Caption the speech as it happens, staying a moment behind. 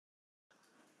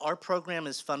Our program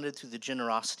is funded through the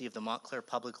generosity of the Montclair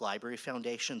Public Library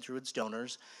Foundation through its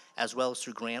donors, as well as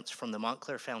through grants from the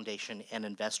Montclair Foundation and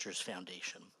Investors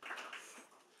Foundation.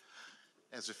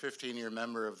 As a 15-year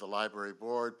member of the library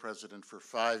board, president for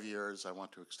 5 years, I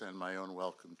want to extend my own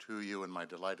welcome to you and my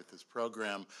delight at this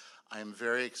program. I am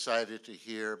very excited to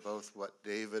hear both what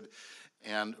David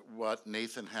and what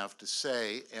Nathan have to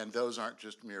say, and those aren't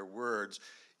just mere words.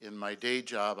 In my day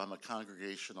job, I'm a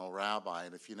congregational rabbi,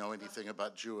 and if you know anything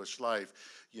about Jewish life,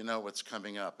 you know what's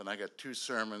coming up. And I got 2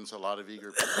 sermons a lot of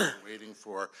eager people are waiting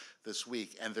for this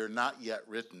week, and they're not yet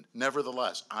written.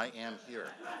 Nevertheless, I am here.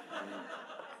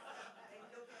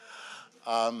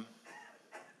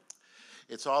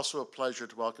 It's also a pleasure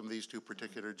to welcome these 2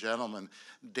 particular gentlemen.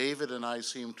 David and I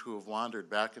seem to have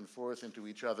wandered back and forth into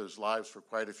each other's lives for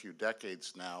quite a few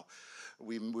decades now.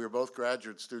 We were both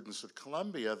graduate students at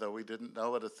Columbia, though we didn't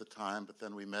know it at the time, but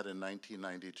then we met in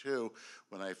 1992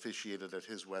 when I officiated at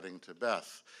his wedding to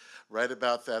Beth. Right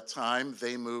about that time,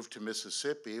 they moved to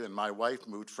Mississippi, and my wife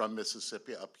moved from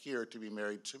Mississippi up here to be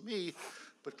married to me.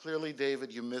 But clearly,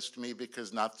 David, you missed me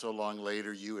because not so long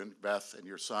later, you and Beth and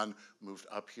your son moved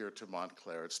up here to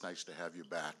Montclair. It's nice to have you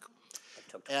back. It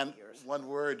took 20 years. One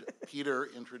word, Peter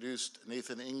introduced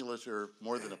Nathan Englisher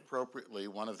more than appropriately,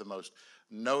 one of the most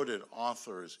noted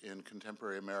authors in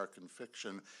contemporary American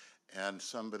fiction and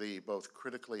somebody both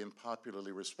critically and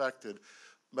popularly respected.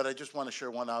 But I just want to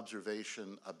share one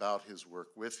observation about his work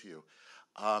with you.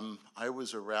 I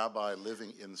was a rabbi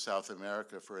living in South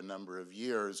America for a number of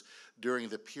years during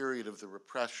the period of the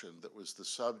repression that was the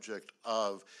subject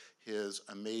of his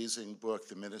amazing book,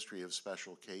 The Ministry of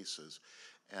Special Cases.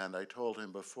 And I told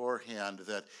him beforehand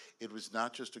that it was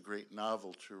not just a great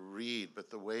novel to read, but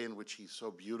the way in which he so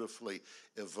beautifully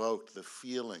evoked the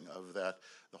feeling of that,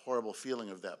 the horrible feeling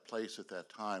of that place at that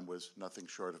time was nothing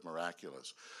short of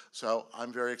miraculous. So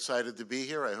I'm very excited to be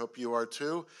here. I hope you are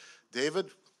too.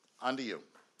 David, on to you.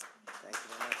 Thank you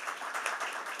very much.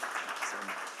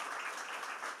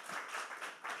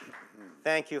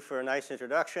 Thank you for a nice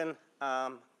introduction,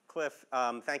 Cliff.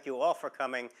 Thank you all for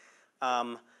coming.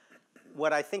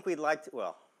 What I think we'd like to,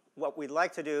 well, what we'd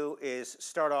like to do is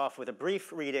start off with a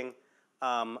brief reading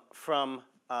from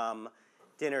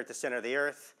Dinner at the Center of the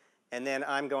Earth, and then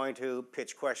I'm going to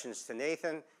pitch questions to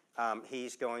Nathan.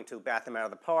 He's going to bat them out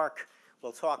of the park.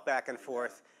 We'll talk back and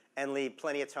forth and leave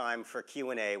plenty of time for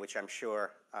Q&A, which I'm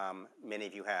sure many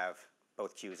of you have,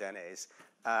 both Q's and A's.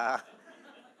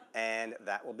 And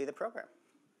that will be the program.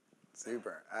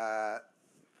 Super.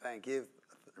 Thank you.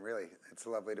 Really, it's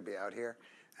lovely to be out here.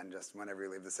 And just whenever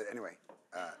you leave the city. Anyway,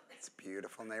 it's a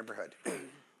beautiful neighborhood.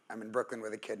 I'm in Brooklyn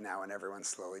with a kid now, and everyone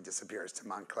slowly disappears to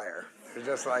Montclair. They're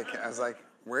just like, I was like,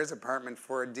 where's apartment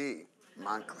 4D?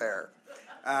 Montclair.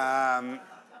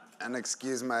 And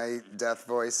excuse my deaf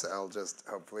voice. I'll just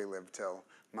hopefully live till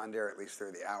Monday, or at least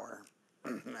through the hour.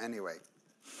 Anyway.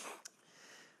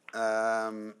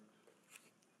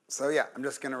 So yeah, I'm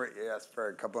just going to ask for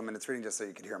a couple of minutes reading just so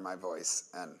you could hear my voice.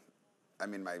 And I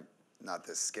mean not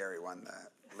this scary one, the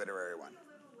literary one.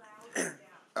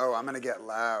 Oh, I'm going to get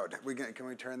loud. Can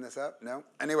we turn this up? No?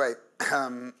 Anyway,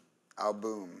 I'll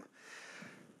boom.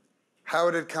 How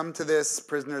it had come to this,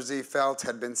 prisoner Z felt,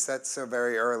 had been set so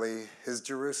very early. His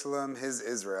Jerusalem, his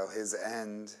Israel, his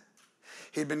end.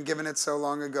 He'd been given it so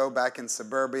long ago, back in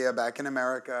suburbia, back in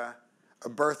America. A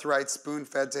birthright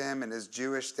spoon-fed to him in his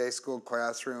Jewish day school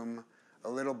classroom. A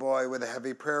little boy with a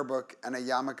heavy prayer book and a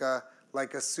yarmulke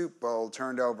like a soup bowl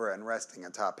turned over and resting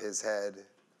atop his head.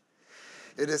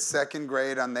 It is second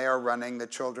grade, and they are running, the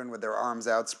children with their arms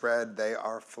outspread. They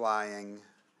are flying.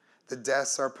 The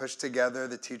desks are pushed together,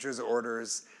 the teacher's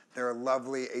orders, their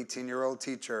lovely 18-year-old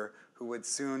teacher who would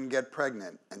soon get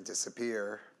pregnant and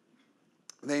disappear.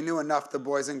 They knew enough, the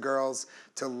boys and girls,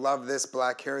 to love this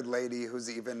black-haired lady whose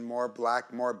even more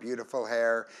black, more beautiful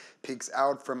hair peeks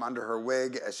out from under her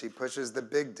wig as she pushes the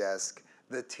big desk,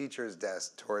 the teacher's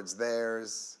desk, towards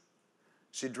theirs.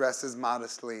 She dresses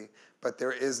modestly, but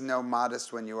there is no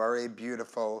modest when you are a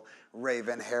beautiful,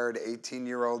 raven-haired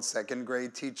 18-year-old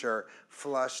second-grade teacher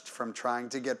flushed from trying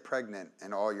to get pregnant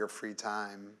in all your free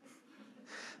time.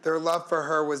 Their love for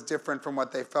her was different from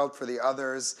what they felt for the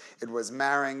others. It was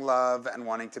marrying love and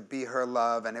wanting to be her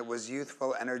love, and it was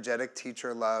youthful, energetic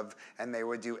teacher love, and they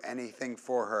would do anything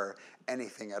for her,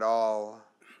 anything at all.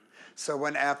 So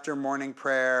when after morning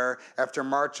prayer, after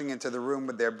marching into the room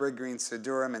with their brig-green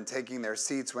sidurim and taking their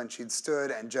seats, when she'd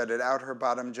stood and jutted out her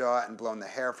bottom jaw and blown the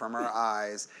hair from her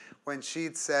eyes, when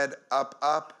she'd said up,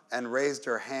 up, and raised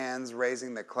her hands,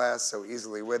 raising the class so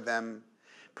easily with them,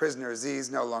 prisoner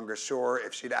Z's no longer sure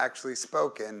if she'd actually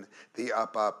spoken the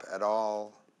up, up at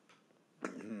all.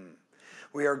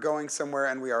 We are going somewhere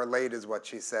and we are late is what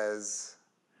she says.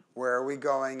 Where are we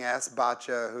going? Asks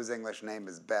Batya, whose English name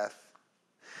is Beth.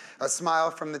 A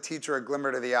smile from the teacher, a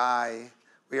glimmer to the eye.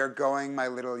 We are going, my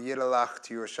little Yiddelach,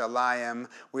 to Yerushalayim.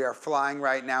 We are flying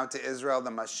right now to Israel.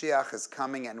 The Mashiach is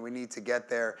coming and we need to get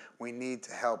there. We need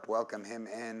to help welcome him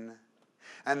in.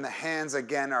 And the hands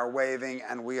again are waving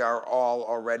and we are all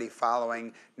already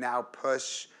following. Now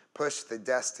push the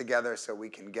desks together so we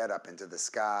can get up into the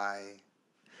sky.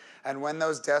 And when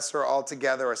those desks are all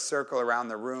together, a circle around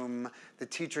the room, the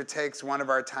teacher takes one of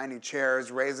our tiny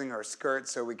chairs, raising her skirt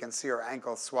so we can see her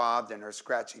ankles swathed in her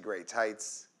scratchy gray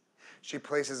tights. She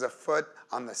places a foot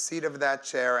on the seat of that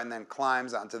chair and then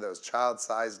climbs onto those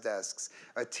child-sized desks.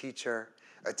 A teacher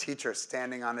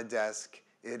standing on a desk.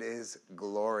 It is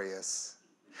glorious.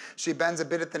 She bends a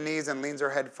bit at the knees and leans her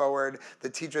head forward.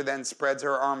 The teacher then spreads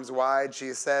her arms wide.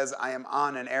 She says, I am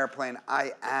on an airplane.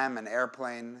 I am an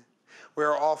airplane. We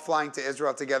are all flying to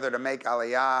Israel together to make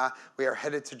Aliyah. We are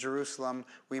headed to Jerusalem.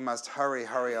 We must hurry,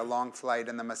 a long flight,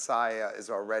 and the Messiah is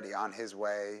already on his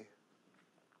way.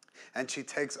 And she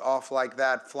takes off like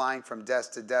that, flying from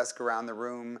desk to desk around the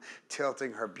room,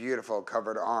 tilting her beautiful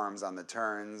covered arms on the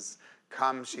turns.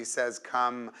 Come, she says,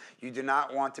 come. You do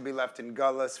not want to be left in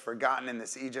Galef, forgotten in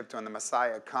this Egypt. When the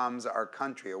Messiah comes, our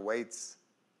country awaits.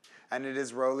 And it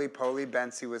is roly-poly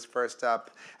Bensi was first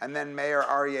up. And then Mayor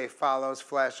Aryeh follows,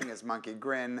 flashing his monkey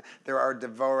grin. There are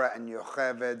Devorah and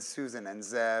Yocheved, Susan and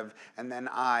Zev. And then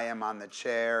I am on the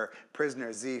chair.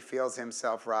 Prisoner Z feels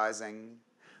himself rising.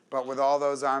 But with all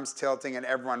those arms tilting and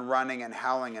everyone running and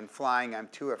howling and flying, I'm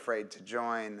too afraid to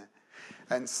join.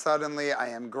 And suddenly I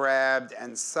am grabbed,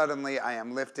 and suddenly I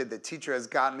am lifted. The teacher has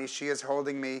got me, she is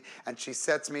holding me, and she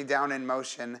sets me down in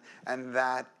motion, and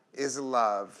that is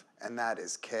love, and that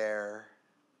is care.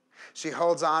 She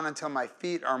holds on until my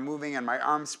feet are moving and my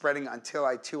arms spreading until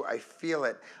I feel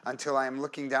it, until I am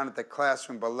looking down at the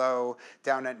classroom below,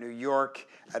 down at New York,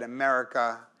 at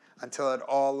America, until it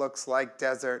all looks like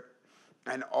desert,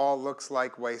 and all looks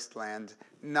like wasteland,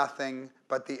 nothing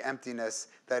but the emptiness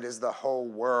that is the whole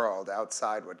world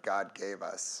outside what God gave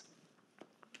us.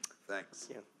 Thanks.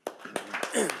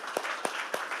 Yeah.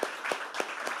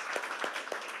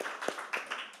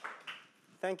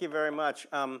 Thank you very much.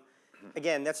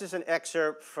 Again, this is an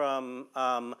excerpt from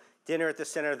Dinner at the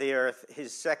Center of the Earth.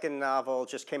 His second novel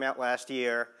just came out last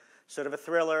year. Sort of a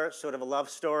thriller, sort of a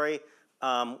love story.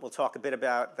 We'll talk a bit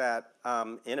about that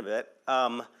in a bit.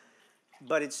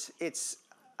 But it's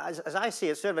as I see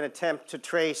it, sort of an attempt to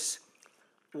trace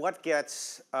what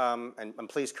gets, and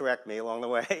please correct me along the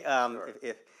way Sure.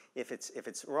 if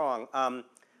it's wrong,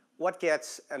 what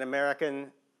gets an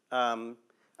American,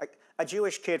 a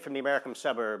Jewish kid from the American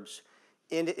suburbs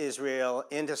into Israel,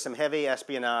 into some heavy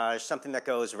espionage, something that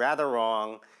goes rather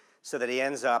wrong, so that he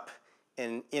ends up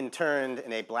interned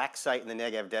in a black site in the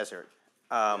Negev desert.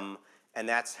 And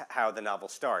that's how the novel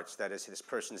starts. That is, this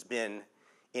person's been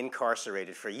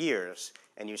incarcerated for years,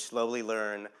 and you slowly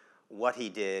learn what he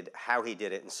did, how he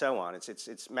did it, and so on.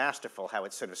 It's masterful how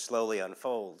it sort of slowly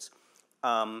unfolds.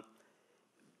 And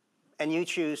you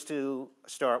choose to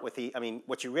start with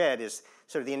what you read is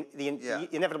sort of the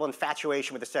inevitable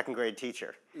infatuation with a second grade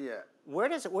teacher. Yeah. Where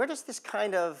does this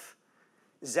kind of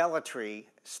zealotry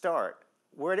start?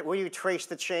 Where do you trace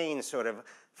the chain sort of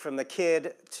from the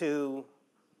kid to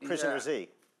Prisoner Z?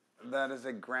 That is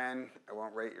a grand, I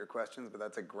won't rate your questions, but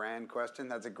that's a grand question.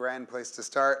 That's a grand place to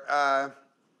start.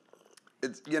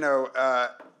 It's, I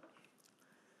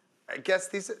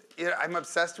guess I'm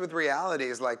obsessed with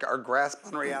realities, like our grasp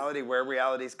on reality, where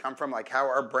realities come from, like how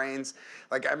our brains,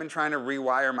 like I've been trying to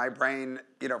rewire my brain,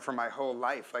 for my whole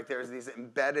life. Like there's these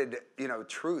embedded,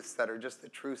 truths that are just the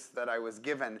truths that I was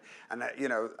given. And,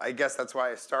 I guess that's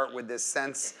why I start with this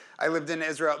sense. I lived in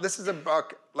Israel. This is a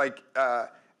book,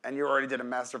 and you already did a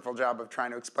masterful job of trying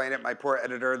to explain it. My poor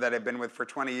editor that I've been with for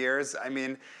 20 years. I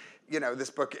mean, this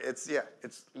book, it's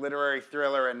literary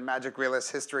thriller and magic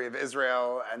realist history of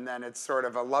Israel, and then it's sort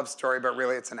of a love story, but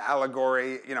really it's an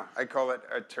allegory. I call it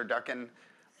a turducken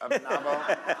of a novel.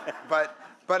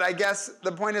 But I guess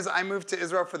the point is I moved to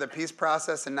Israel for the peace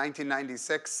process in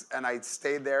 1996, and I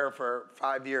stayed there for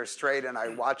 5 years straight, and I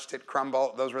watched it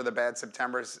crumble. Those were the bad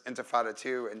Septembers, Intifada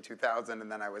 2 in 2000,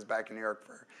 and then I was back in New York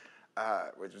for,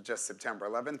 which was just September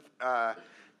 11th,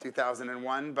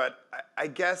 2001. But I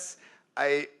guess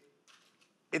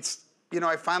it's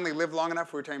I finally lived long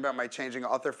enough. We were talking about my changing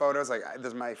author photos. Like, this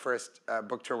is my first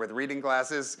book tour with reading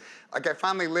glasses. Like, I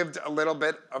finally lived a little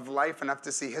bit of life enough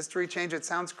to see history change. It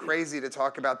sounds crazy to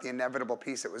talk about the inevitable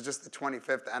peace. It was just the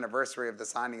 25th anniversary of the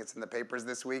signing. It's in the papers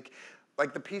this week.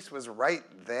 Like, the peace was right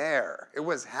there. It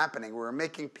was happening. We were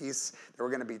making peace. There were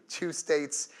going to be 2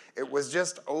 states. It was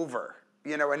just over.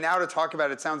 And now to talk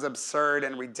about it sounds absurd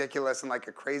and ridiculous and like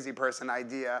a crazy person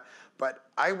idea, but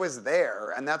I was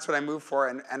there, and that's what I moved for,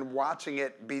 and watching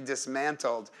it be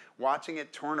dismantled, watching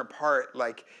it torn apart,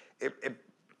 like,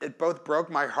 it both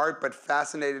broke my heart but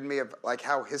fascinated me of like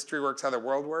how history works, how the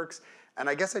world works, and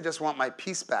I guess I just want my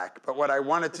peace back. But what I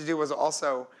wanted to do was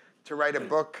also to write a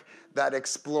book that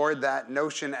explored that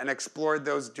notion and explored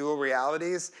those dual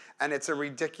realities, and it's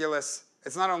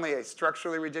not only a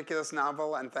structurally ridiculous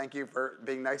novel, and thank you for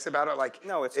being nice about it. Like,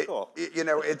 no, it's cool.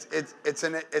 It's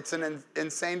an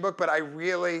insane book, but I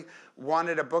really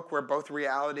wanted a book where both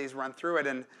realities run through it.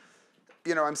 And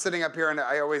I'm sitting up here, and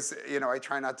I always, I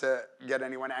try not to get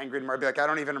anyone angry anymore. I'd be like, I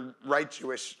don't even write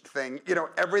Jewish thing.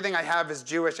 Everything I have is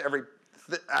Jewish. Every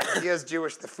idea is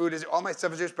Jewish. The food is, all my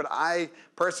stuff is Jewish. But I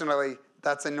personally,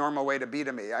 that's a normal way to be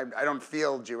to me. I don't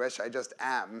feel Jewish. I just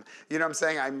am. You know what I'm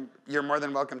saying? You're more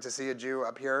than welcome to see a Jew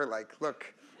up here. Like,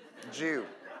 look, Jew.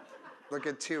 Look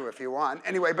at 2 if you want.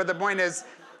 Anyway, but the point is,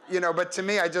 but to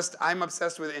me, I'm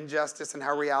obsessed with injustice and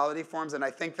how reality forms, and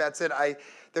I think that's it.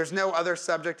 There's no other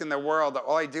subject in the world.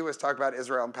 All I do is talk about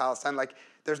Israel and Palestine. Like,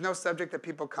 there's no subject that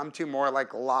people come to more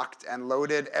like locked and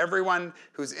loaded. Everyone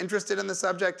who's interested in the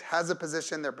subject has a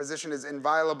position. Their position is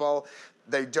inviolable.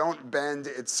 They don't bend.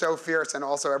 It's so fierce, and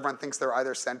also everyone thinks they're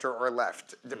either center or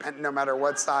left, no matter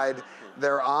what side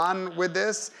they're on with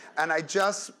this. And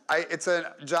it's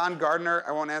a John Gardner.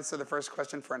 I won't answer the first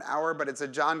question for an hour, but it's a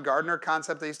John Gardner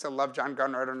concept. I used to love John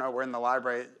Gardner. I don't know. We're in the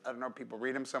library. I don't know if people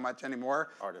read him so much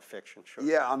anymore. Art of fiction, sure.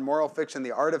 Yeah, on moral fiction,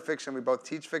 the art of fiction. We both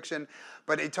teach fiction.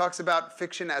 But he talks about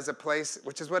fiction as a place,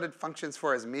 which is what it functions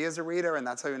for as me as a reader, and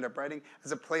that's how you end up writing,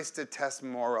 as a place to test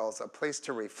morals, a place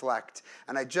to reflect.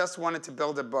 And I just wanted to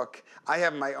build a book. I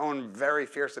have my own very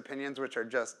fierce opinions, which are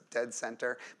just dead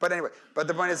center. But anyway,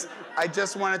 the point is, I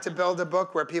just wanted to build a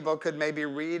book where people could maybe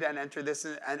read and enter this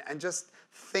and just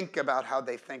think about how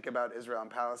they think about Israel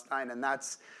and Palestine. And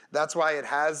that's why it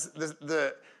has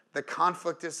the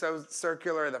conflict is so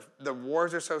circular. The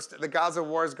wars are so the Gaza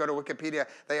wars. Go to Wikipedia.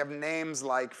 They have names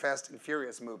like Fast and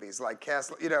Furious movies, like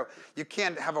Castle. You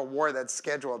can't have a war that's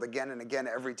scheduled again and again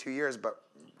every 2 years, but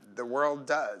the world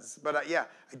does. But I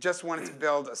just wanted to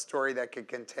build a story that could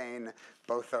contain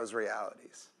both those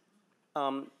realities.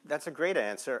 That's a great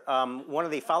answer. One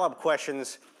of the follow-up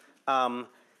questions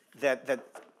that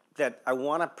I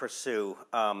want to pursue,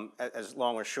 as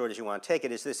long or short as you want to take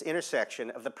it, is this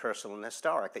intersection of the personal and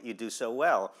historic that you do so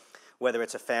well. Whether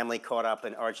it's a family caught up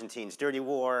in Argentine's dirty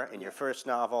war in your first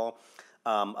novel,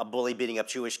 a bully beating up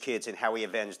Jewish kids in How He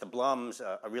Avenged the Blums,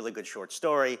 a really good short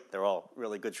story. They're all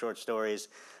really good short stories.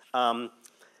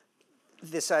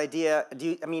 This idea,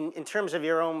 in terms of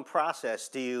your own process,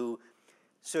 do you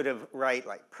sort of write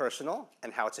like personal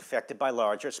and how it's affected by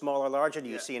smaller, larger? Do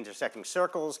you see intersecting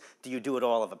circles? Do you do it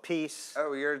all of a piece?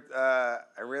 Oh,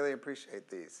 I really appreciate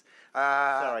these.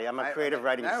 Sorry, I'm a creative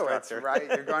writing instructor. No, it's right.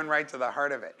 You're going right to the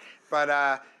heart of it. But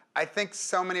I think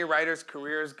so many writers'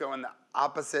 careers go in the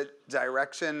opposite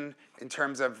direction in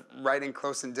terms of writing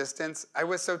close and distance. I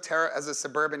was so as a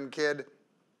suburban kid,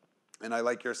 and I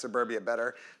like your suburbia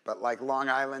better, but like Long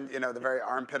Island, the very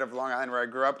armpit of Long Island where I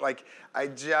grew up, like I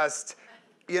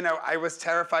was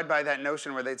terrified by that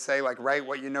notion where they'd say, like, write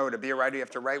what you know. To be a writer, you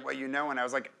have to write what you know. And I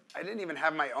was like, I didn't even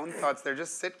have my own thoughts. They're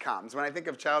just sitcoms. When I think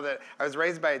of childhood, I was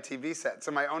raised by a TV set,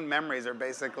 so my own memories are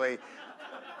basically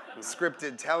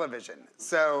scripted television.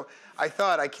 So I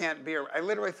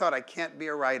literally thought I can't be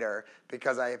a writer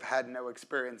because I have had no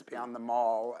experience beyond the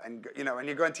mall. And, and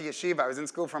you go into yeshiva. I was in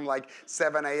school from like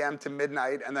 7 a.m. to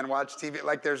midnight and then watch TV.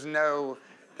 Like there's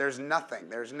nothing.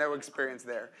 There's no experience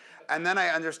there. And then I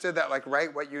understood that like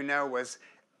write what you know was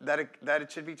that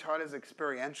it should be taught as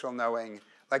experiential knowing.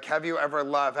 Like, have you ever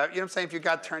loved? You know what I'm saying? If you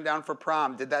got turned down for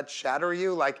prom, did that shatter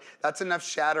you? Like, that's enough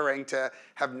shattering to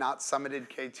have not summited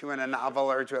K2 in a novel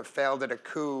or to have failed at a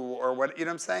coup or what, you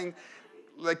know what I'm saying?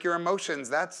 Like, your emotions,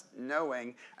 that's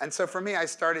knowing. And so for me, I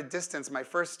started Distance. My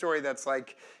first story that's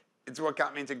like, it's what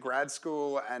got me into grad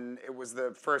school, and it was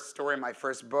the first story in my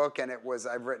first book, and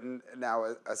I've written now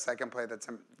a second play that's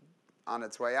on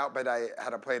its way out, but I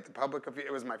had a play at the Public.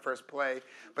 It was my first play.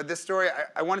 But this story,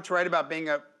 I wanted to write about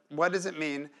what does it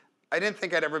mean? I didn't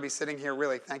think I'd ever be sitting here,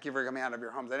 really. Thank you for coming out of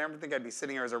your homes. I didn't think I'd be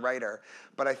sitting here as a writer.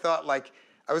 But I thought, like,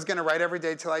 I was going to write every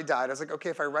day till I died. I was like, okay,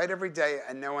 if I write every day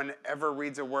and no one ever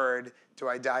reads a word, do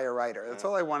I die a writer? That's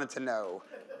all I wanted to know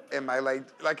in my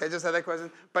like I just had that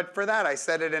question. But for that, I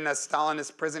said it in a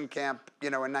Stalinist prison camp,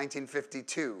 in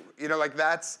 1952. Like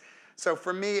that's, so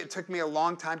for me, it took me a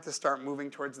long time to start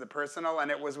moving towards the personal, and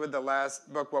it was with the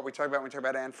last book, what we talked about when we talked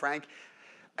about Anne Frank.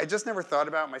 I just never thought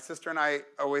about it. My sister and I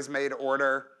always made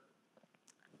order.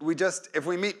 If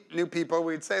we meet new people,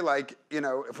 we'd say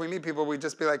if we meet people, we'd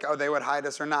just be like, oh, they would hide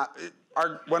us or not.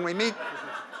 When we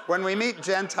meet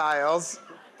Gentiles,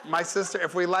 my sister,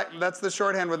 that's the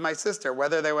shorthand with my sister,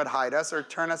 whether they would hide us or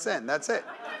turn us in. That's it.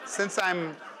 Since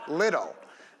I'm little,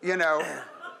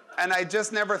 and I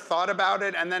just never thought about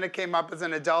it. And then it came up as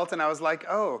an adult, and I was like,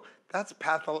 oh, that's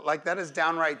that is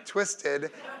downright twisted.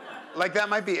 Like that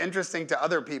might be interesting to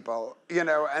other people,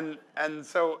 and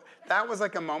so that was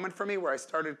like a moment for me where I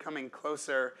started coming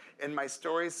closer in my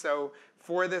stories. So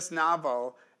for this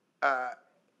novel,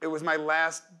 it was my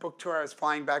last book tour. I was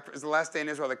flying back. It was the last day in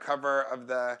Israel. The cover of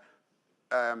the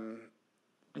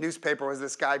newspaper was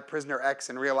this guy, Prisoner X,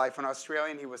 in real life, an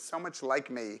Australian. He was so much like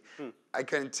me. I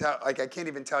couldn't tell. I can't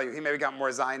even tell you. He maybe got more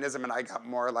Zionism, and I got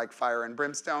more like fire and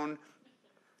brimstone.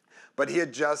 But he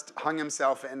had just hung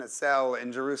himself in a cell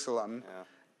in Jerusalem.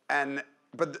 Yeah.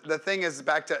 But the thing is,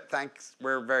 thanks,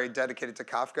 we're very dedicated to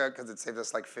Kafka because it saved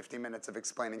us like 50 minutes of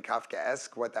explaining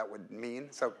Kafkaesque, what that would mean.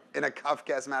 So in a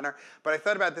Kafkaesque manner. But I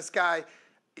thought about this guy,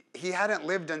 he hadn't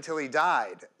lived until he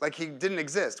died. Like he didn't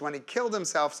exist when he killed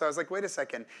himself. So I was like, wait a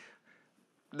second.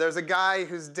 There's a guy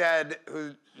who's dead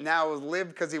who now lived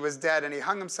because he was dead, and he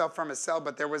hung himself from a cell,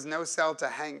 but there was no cell to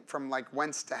hang from, like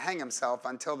whence to hang himself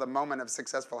until the moment of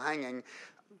successful hanging.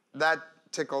 That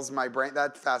tickles my brain.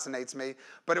 That fascinates me.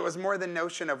 But it was more the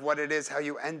notion of what it is, how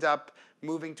you end up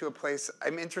moving to a place.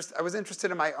 I was interested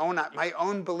in my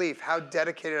own belief, how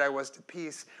dedicated I was to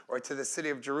peace or to the city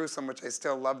of Jerusalem, which I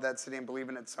still love that city and believe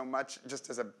in it so much, just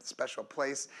as a special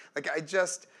place.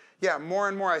 More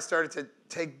and more I started to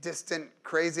take distant,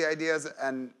 crazy ideas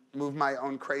and move my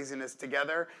own craziness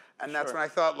together. And that's when I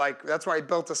thought, that's why I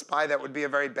built a spy that would be a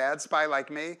very bad spy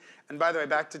like me. And by the way,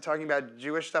 back to talking about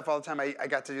Jewish stuff all the time, I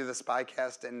got to do the spy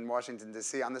cast in Washington,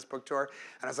 D.C. on this book tour.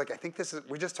 And I was like, I think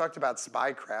we just talked about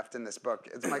spycraft in this book.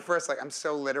 It's my first, I'm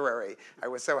so literary. I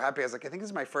was so happy. I was like, I think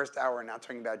this is my first hour now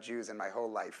talking about Jews in my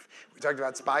whole life. We talked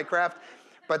about spycraft.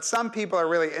 But some people are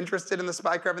really interested in the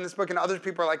spycraft in this book, and other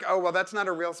people are like, oh, well, that's not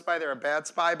a real spy, they're a bad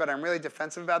spy, but I'm really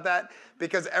defensive about that,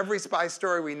 because every spy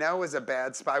story we know is a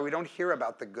bad spy. We don't hear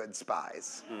about the good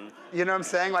spies. You know what I'm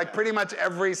saying? Like, pretty much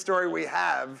every story we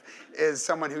have is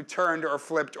someone who turned or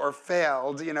flipped or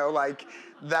failed,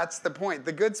 that's the point.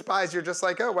 The good spies, you're just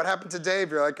like, oh, what happened to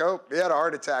Dave? You're like, oh, he had a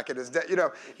heart attack at his death.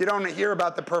 You don't hear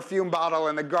about the perfume bottle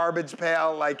and the garbage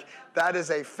pail. That is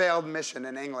a failed mission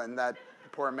in England, that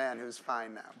poor man who's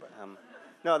fine now. But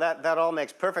no, that all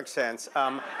makes perfect sense.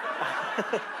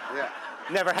 yeah.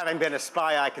 Never having been a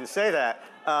spy, I can say that.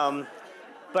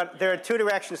 But there are two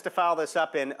directions to follow this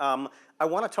up in. I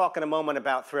want to talk in a moment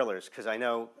about thrillers, because I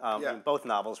know both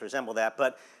novels resemble that.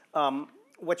 But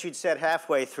what you'd said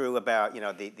halfway through about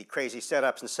the crazy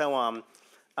setups and so on,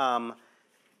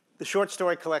 the short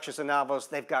story collections and novels,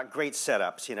 they've got great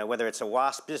setups, whether it's a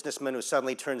WASP businessman who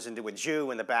suddenly turns into a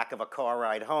Jew in the back of a car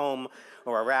ride home,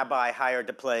 or a rabbi hired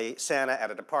to play Santa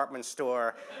at a department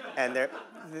store, and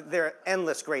they're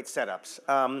endless great setups.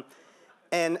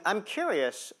 And I'm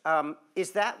curious, is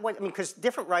that what, because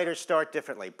different writers start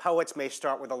differently. Poets may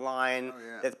start with a line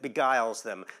that beguiles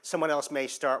them. Someone else may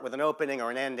start with an opening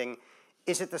or an ending.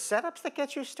 Is it the setups that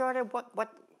get you started?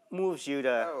 What moves you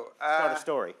to start a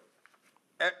story?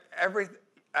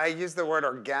 I use the word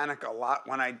organic a lot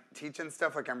when I teach and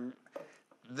stuff.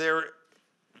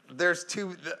 There's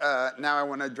two. Now I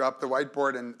want to drop the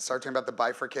whiteboard and start talking about the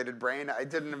bifurcated brain. I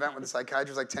did an event with a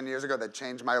psychiatrist like 10 years ago that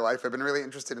changed my life. I've been really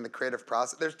interested in the creative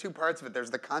process. There's two parts of it.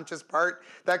 There's the conscious part.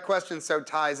 That question so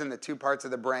ties in the two parts of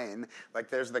the brain.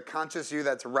 There's the conscious you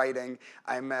that's writing.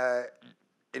 I'm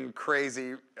in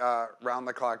crazy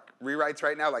round-the-clock rewrites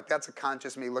right now. That's a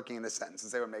conscious me looking in a sentence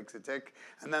and say what makes it tick.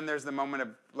 And then there's the moment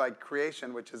of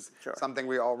creation, which is something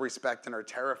we all respect and are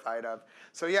terrified of.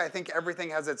 So yeah, I think everything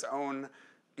has its own,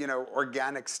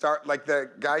 organic start. Like the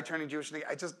guy turning Jewish,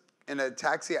 in a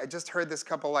taxi, I just heard this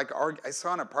couple I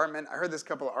saw an apartment, I heard this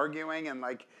couple arguing and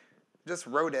just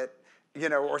wrote it.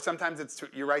 Or sometimes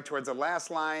you write towards the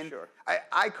last line. Sure.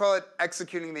 I call it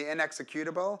executing the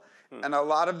inexecutable. And a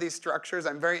lot of these structures,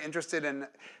 I'm very interested in.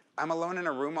 I'm alone in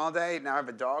a room all day. Now I have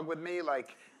a dog with me.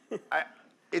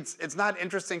 it's not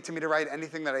interesting to me to write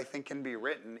anything that I think can be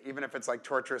written, even if it's like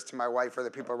torturous to my wife or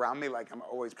the people around me. Like I'm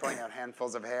always pulling out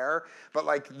handfuls of hair. But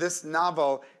like this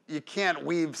novel, you can't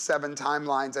weave 7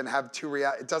 timelines and have 2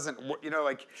 it doesn't.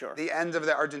 Like Sure. The end of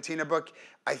the Argentina book.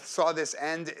 I saw this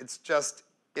end. It's just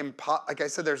like I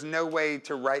said, there's no way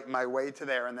to write my way to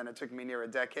there, and then it took me near a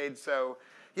decade. So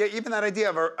yeah, even that idea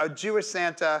of a Jewish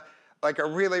Santa. Like a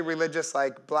really religious,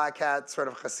 like black hat, sort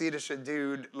of Hasidic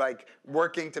dude, like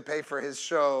working to pay for his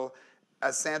shul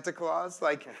as Santa Claus.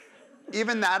 Like,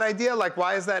 even that idea, like,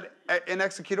 why is that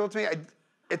inexecutable to me?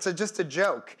 It's just a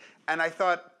joke. And I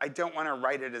thought, I don't want to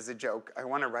write it as a joke. I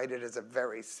want to write it as a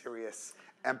very serious,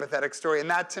 empathetic story. And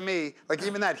that, to me, like,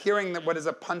 even that, hearing that what is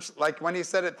a punch, like, when he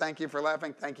said it, thank you for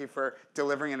laughing, thank you for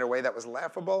delivering it in a way that was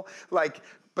laughable. Like,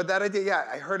 but that idea, yeah,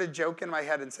 I heard a joke in my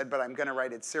head and said, but I'm going to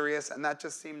write it serious, and that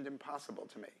just seemed impossible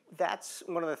to me. That's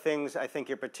one of the things I think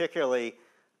you're particularly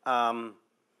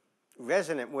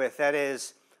resonant with. That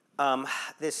is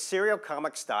this serial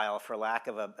comic style, for lack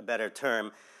of a better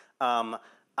term.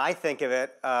 I think of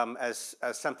it as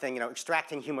something,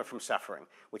 extracting humor from suffering,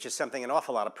 which is something an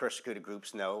awful lot of persecuted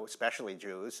groups know, especially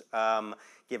Jews,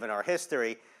 given our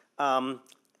history. And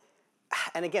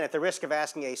again, at the risk of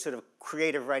asking a sort of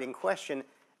creative writing question,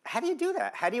 how do you do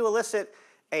that? How do you elicit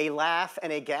a laugh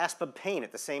and a gasp of pain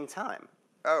at the same time?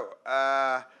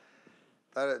 That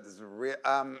is real.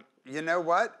 You know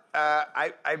what?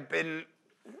 I've been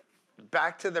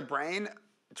back to the brain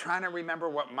trying to remember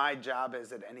what my job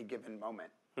is at any given moment.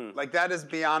 Like that is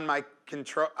beyond my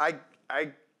control. I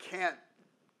can't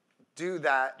do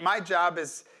that. My job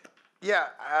is,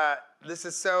 this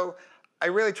is so. I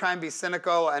really try and be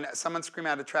cynical, and someone scream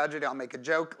out a tragedy, I'll make a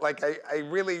joke. Like I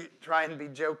really try and be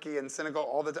jokey and cynical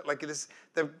all the time. Like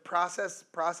the process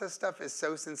stuff is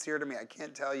so sincere to me. I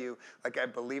can't tell you. Like I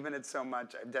believe in it so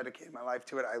much. I've dedicated my life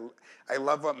to it. I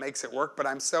love what makes it work. But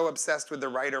I'm so obsessed with the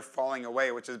writer falling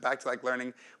away, which is back to like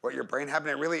learning what your brain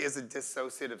happened. It really is a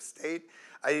dissociative state.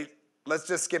 Let's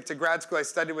just skip to grad school. I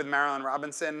studied with Marilyn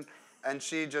Robinson, and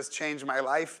she just changed my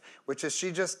life. Which is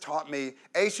she just taught me.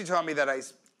 She taught me that I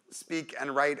speak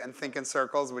and write and think in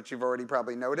circles, which you've already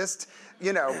probably noticed,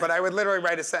 but I would literally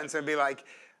write a sentence and be like,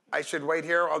 I should wait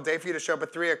here all day for you to show up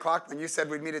at 3 o'clock. When you said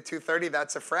we'd meet at 2:30,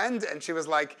 that's a friend. And she was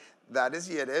like, that is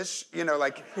Yiddish,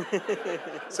 but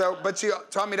she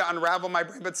taught me to unravel my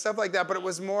brain, but stuff like that. But it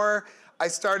was more, I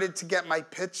started to get my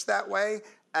pitch that way.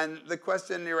 And the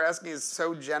question you're asking is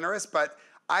so generous, but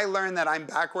I learned that I'm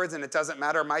backwards and it doesn't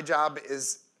matter. My job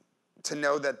is to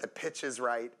know that the pitch is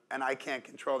right and I can't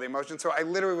control the emotion. So I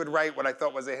literally would write what I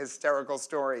thought was a hysterical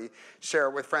story, share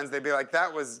it with friends. They'd be like,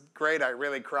 that was great, I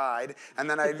really cried. And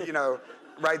then I'd,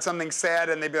 write something sad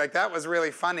and they'd be like, that was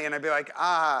really funny. And I'd be like,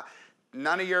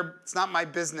 it's not my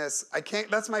business. I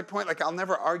can't, that's my point. Like I'll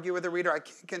never argue with a reader. I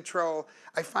can't control.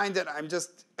 I find it, I'm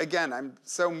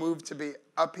so moved to be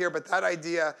up here, but that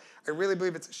idea, I really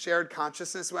believe it's a shared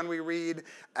consciousness when we read,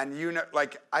 and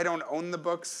I don't own the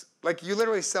books. Like you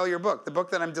literally sell your book. The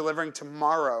book that I'm delivering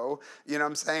tomorrow, what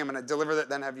I'm saying, I'm going to deliver that,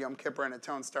 then have Yom Kippur and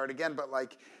Atone start again, but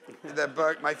like the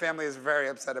book, my family is very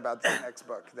upset about the next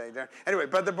book. They don't. Anyway,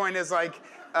 but the point is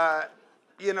that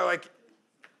you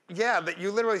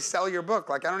literally sell your book.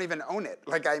 Like I don't even own it.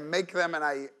 Like I make them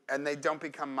and they don't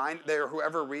become mine. They're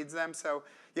whoever reads them. So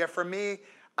yeah, for me,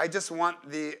 I just want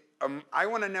I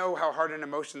want to know how hard an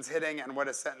emotion's hitting and what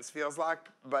a sentence feels like,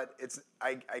 but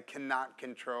I cannot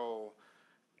control.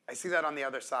 I see that on the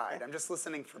other side. I'm just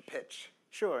listening for pitch.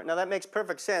 Sure. Now that makes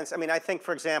perfect sense. I mean, I think,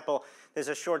 for example, there's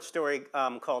a short story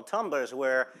called Tumblers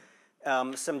where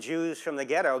some Jews from the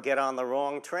ghetto get on the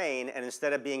wrong train, and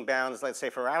instead of being bound, let's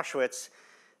say, for Auschwitz,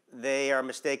 they are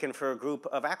mistaken for a group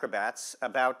of acrobats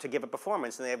about to give a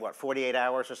performance, and they have, 48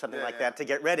 hours or something that to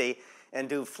get ready and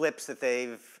do flips that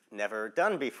they've never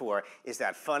done before. Is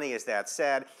that funny? Is that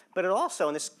sad? But it also,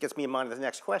 and this gets me in mind of the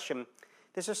next question,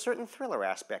 there's a certain thriller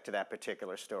aspect to that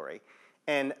particular story.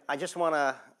 And I just want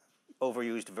to,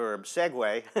 overused verb,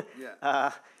 segue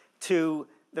to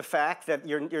the fact that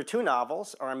your 2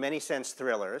 novels are in many sense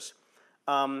thrillers.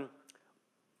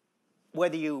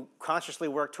 Whether you consciously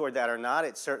work toward that or not,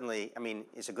 it certainly,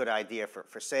 is a good idea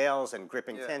for sales and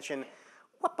gripping tension.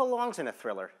 What belongs in a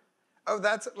thriller? Oh,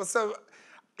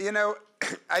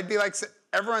 I'd be like,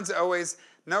 everyone's always,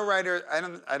 no writer,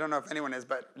 I don't know if anyone is,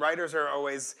 but writers are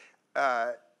always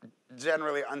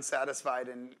generally unsatisfied.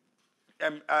 And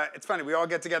it's funny, we all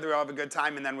get together, we all have a good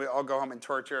time, and then we all go home and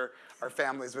torture our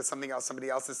families with something else somebody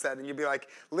else has said. And you'd be like,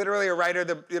 literally a writer,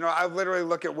 I literally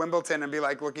look at Wimbledon and be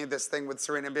like, looking at this thing with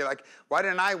Serena and be like, why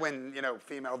didn't I win,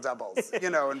 female doubles?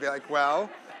 And be like, well,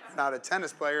 not a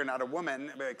tennis player, not a woman.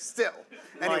 And be like, still.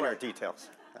 Anyway. Minor details.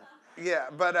 Yeah,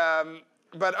 but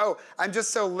But I'm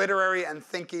just so literary and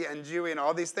thinky and Jewy and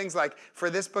all these things. Like for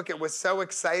this book, it was so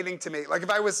exciting to me. Like if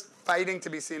I was fighting to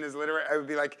be seen as literary, I would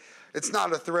be like, it's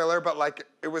not a thriller, but like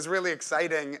it was really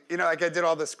exciting. You know, like I did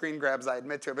all the screen grabs, I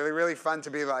admit to it. But it was really fun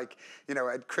to be like, you know,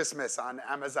 at Christmas on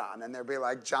Amazon, and there'd be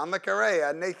like John le Carré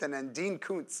and Nathan and Dean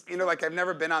Koontz. You know, like I've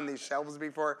never been on these shelves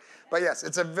before. But yes,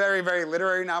 it's a very, very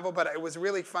literary novel. But it was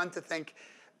really fun to think,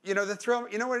 you know, the thrill.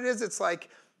 You know what it is? It's like.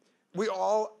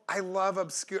 I love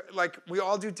obscure, like we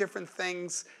all do different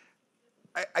things.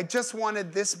 I just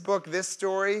wanted this book, this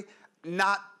story,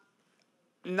 not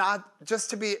just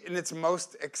to be in its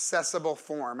most accessible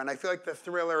form. And I feel like the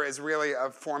thriller is really a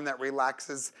form that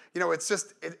relaxes. You know, it's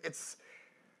just, it's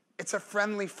a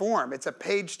friendly form. It's a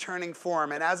page-turning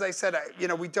form. And as I said, you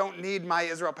know, we don't need my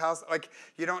Israel Palestine. Like,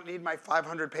 you don't need my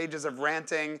 500 pages of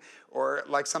ranting or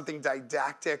like something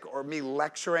didactic or me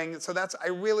lecturing. So I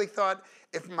really thought,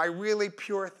 if my really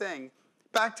pure thing,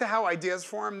 back to how ideas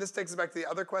form, this takes us back to the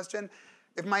other question.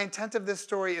 If my intent of this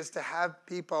story is to have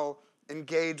people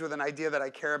engage with an idea that I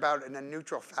care about in a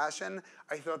neutral fashion,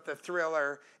 I thought the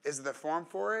thriller is the form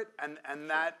for it, and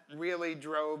that really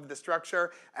drove the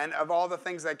structure. And of all the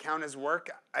things that count as work,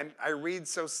 I read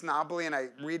so snobbily and I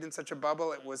read in such a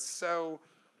bubble. It was so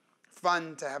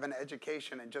fun to have an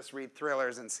education and just read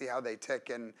thrillers and see how they tick.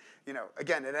 And, you know,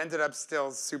 again, it ended up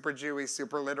still super Jewy,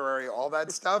 super literary, all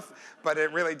that stuff, but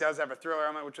it really does have a thriller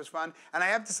element, which is fun. And I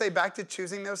have to say, back to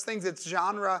choosing those things, it's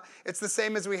genre. It's the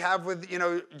same as we have with, you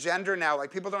know, gender now. Like,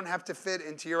 people don't have to fit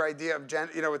into your idea of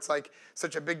gender. You know, it's like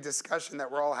such a big discussion that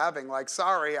we're all having. Like,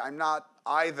 sorry, I'm not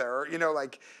either. You know,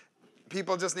 like,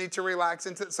 people just need to relax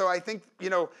into it. So I think, you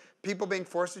know, people being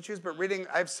forced to choose, but reading,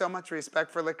 I have so much respect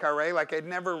for Le Carré. Like, I'd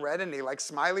never read any. Like,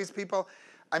 Smiley's people,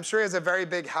 I'm sure he has a very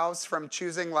big house from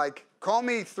choosing, like, call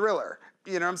me thriller.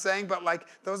 You know what I'm saying? But, like,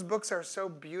 those books are so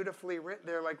beautifully written.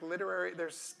 They're, like, literary.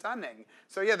 They're stunning.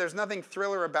 So, yeah, there's nothing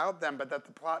thriller about them, but that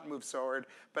the plot moves forward.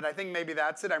 But I think maybe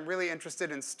that's it. I'm really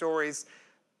interested in stories.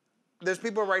 There's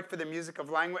people who write for the music of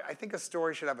language. I think a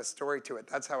story should have a story to it.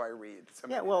 That's how I read. So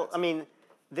yeah, well, I mean,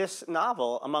 this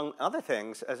novel, among other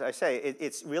things, as I say,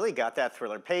 it's really got that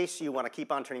thriller pace. You want to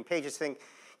keep on turning pages.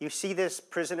 You see this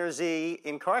prisoner Z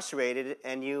incarcerated,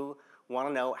 and you want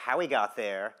to know how he got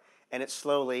there, and it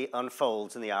slowly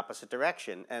unfolds in the opposite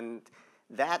direction. And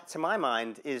that, to my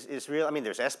mind, is real. I mean,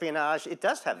 there's espionage. It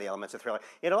does have the elements of thriller.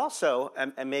 It also,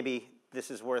 and maybe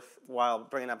this is worthwhile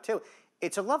bringing up too,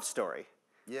 it's a love story.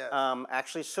 Yeah.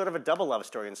 Actually, sort of a double love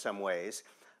story in some ways.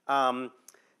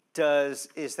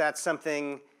 Is that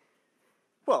something?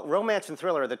 Well, romance and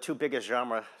thriller are the two biggest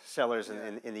genre sellers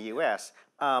in the U.S.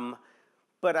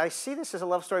 But I see this as a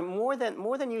love story more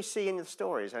than you see in the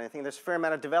stories. And I think there's a fair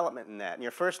amount of development in that. In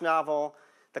your first novel,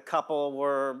 the couple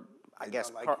were, I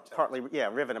guess, partly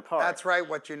riven apart. That's right.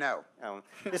 What you know.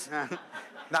 This,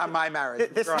 Not my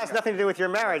marriage. This has nothing to do with your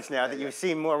marriage now. That you've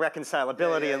seen more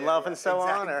reconcilability and love and so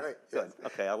on. Or? Good.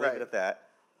 Okay, I'll leave it at that.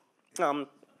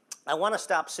 I want to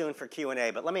stop soon for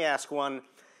Q&A, but let me ask one,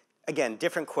 again,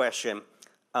 different question.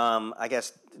 I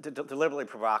guess deliberately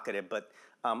provocative, but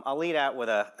I'll lead out with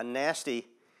a nasty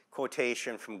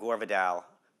quotation from Gore Vidal,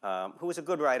 who was a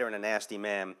good writer and a nasty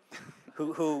man,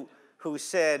 who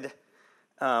said,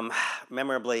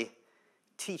 memorably,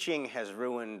 teaching has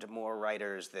ruined more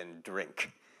writers than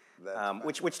drink.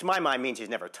 Which to my mind means he's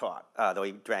never taught, though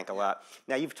he drank a lot.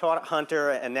 Now, you've taught at Hunter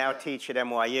and now teach at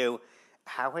NYU.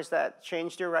 How has that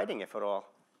changed your writing, if at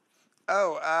all?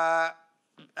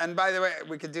 And by the way,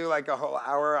 we could do like a whole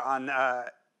hour on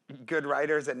good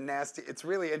writers and nasty. It's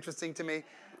really interesting to me.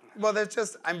 Well,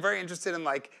 I'm very interested in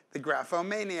like the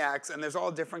graphomaniacs, and there's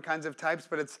all different kinds of types,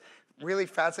 but it's really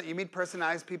fascinating. You meet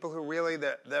personalized people who really,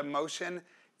 the emotion,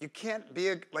 you can't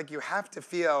be, you have to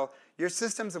feel, your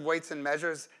systems of weights and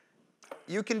measures,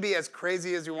 you can be as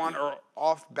crazy as you want or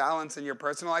off balance in your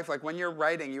personal life. Like when you're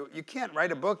writing, you can't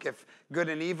write a book if good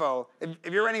and evil,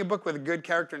 if you're writing a book with a good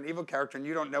character and evil character and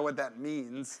you don't know what that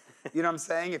means, you know what I'm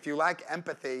saying? If you lack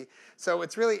empathy. So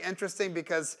it's really interesting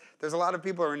because there's a lot of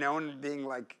people who are known being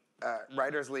like,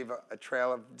 writers leave a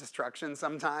trail of destruction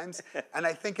sometimes. And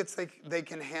I think it's like they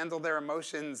can handle their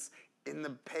emotions in the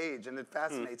page, and it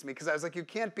fascinates me because I was like, you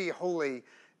can't be wholly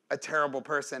a terrible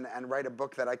person and write a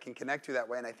book that I can connect to that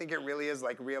way. And I think it really is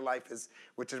like real life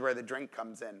which is where the drink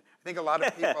comes in. I think a lot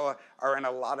of people are in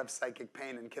a lot of psychic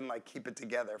pain and can like keep it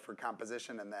together for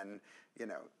composition and then, you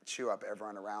know, chew up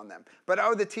everyone around them. But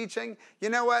the teaching, you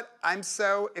know what?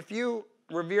 If you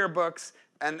revere books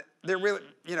and they're really,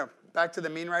 you know, back to the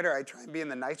mean writer, I try and be in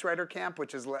the nice writer camp,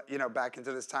 which is, you know, back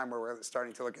into this time where we're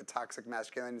starting to look at toxic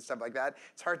masculinity and stuff like that.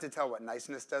 It's hard to tell what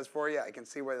niceness does for you. I can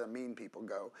see where the mean people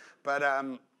go. But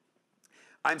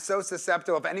I'm so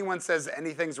susceptible. If anyone says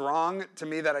anything's wrong to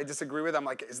me that I disagree with, I'm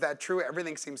like, is that true?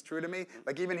 Everything seems true to me.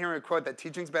 Like even hearing a quote that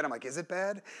teaching's bad, I'm like, is it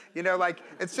bad? You know, like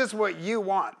it's just what you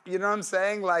want. You know what I'm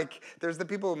saying? Like there's the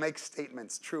people who make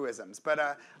statements, truisms.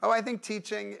 But I think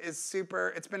teaching is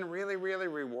super. It's been really, really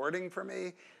rewarding for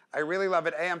me. I really love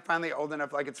it. I'm finally old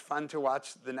enough, like it's fun to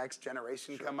watch the next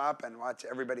generation come up and watch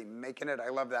everybody making it. I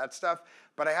love that stuff.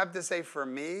 But I have to say for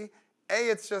me,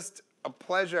 it's just a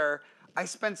pleasure. I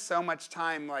spent so much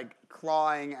time like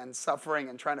clawing and suffering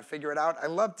and trying to figure it out. I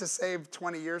love to save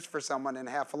 20 years for someone in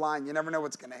half a line. You never know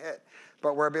what's going to hit.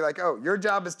 But where it'd be like, oh, your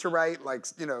job is to write, like,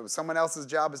 you know, someone else's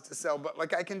job is to sell. But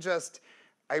like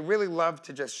I really love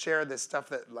to just share this stuff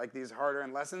that like these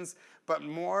hard-earned lessons. But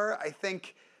more, I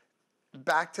think,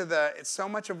 back to it's so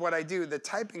much of what I do, the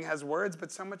typing has words,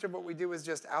 but so much of what we do is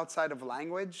just outside of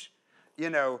language. You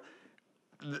know,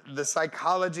 the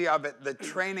psychology of it, the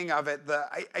training of it,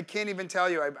 I can't even tell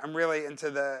you, I'm really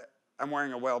into I'm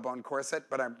wearing a whalebone corset,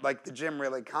 but I'm like the gym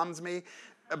really calms me.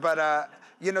 But,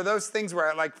 you know, those things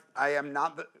where I'm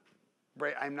not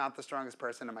the strongest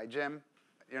person in my gym.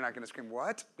 You're not going to scream,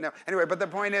 what? No. Anyway, but the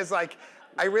point is, like,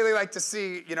 I really like to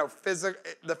see, you know,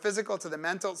 the physical to the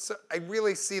mental. So I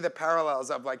really see the parallels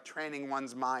of, like, training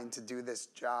one's mind to do this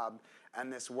job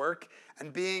and this work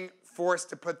and being forced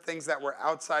to put things that were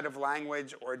outside of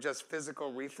language or just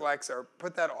physical reflex or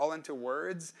put that all into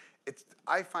words.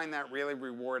 I find that really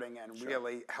rewarding and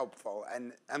really helpful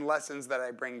and lessons that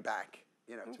I bring back,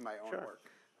 you know, to my own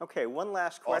work. Okay, one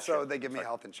last question. Also, they give me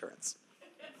health insurance.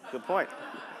 Good point.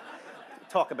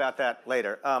 Talk about that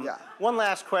later. One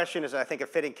last question is, I think, a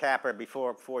fitting capper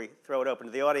before we throw it open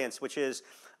to the audience, which is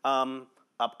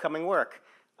upcoming work.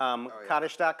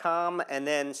 Cottage.com, and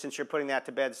then since you're putting that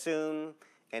to bed soon,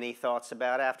 any thoughts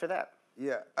about after that?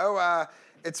 Yeah.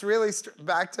 It's really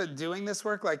back to doing this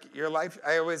work. Like your life,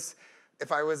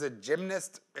 if I was a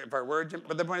gymnast, if I were a gym,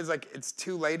 but the point is like, it's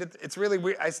too late. It's really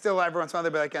weird. I still, every once in a while,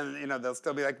 they'll be like, and you know, they'll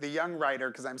still be like the young writer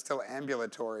because I'm still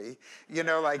ambulatory. You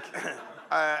know, like,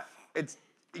 it's,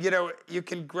 you know, you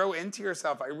can grow into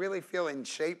yourself. I really feel in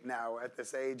shape now at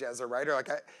this age as a writer. Like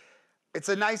it's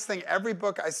a nice thing. Every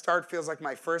book I start feels like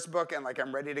my first book and like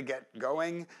I'm ready to get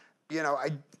going. You know,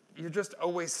 you're just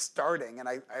always starting and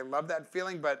I love that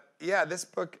feeling. But yeah, this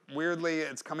book, weirdly,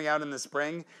 it's coming out in the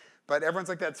spring. But everyone's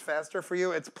like, that's faster for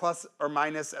you. It's plus or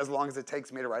minus as long as it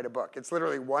takes me to write a book. It's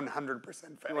literally 100% fast.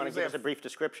 You want to give us a brief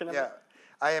description of it? Yeah.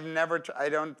 I have never, I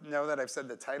don't know that I've said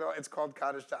the title. It's called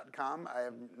Cottage.com. I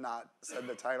have not said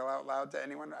the title out loud to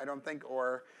anyone, I don't think,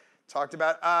 or talked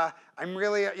about. I'm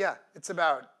really, it's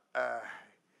about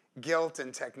guilt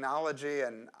and technology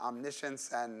and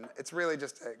omniscience, and it's really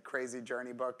just a crazy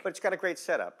journey book. But it's got a great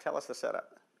setup. Tell us the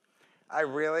setup. I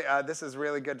really, this is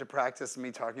really good to practice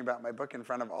me talking about my book in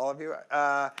front of all of you.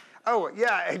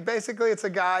 Basically it's a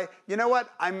guy, you know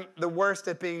what? I'm the worst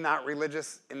at being not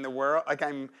religious in the world. Like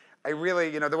I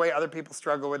really, you know, the way other people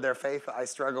struggle with their faith, I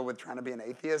struggle with trying to be an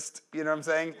atheist, you know what I'm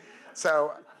saying?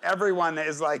 So everyone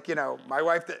is like, you know, my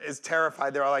wife is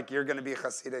terrified. They're all like, you're going to be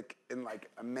Hasidic in like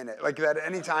a minute. Like that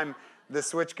any time the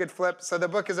switch could flip. So the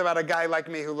book is about a guy like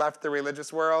me who left the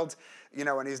religious world, you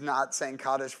know, and he's not saying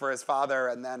Kaddish for his father.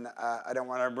 And then I don't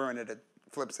want to ruin it. It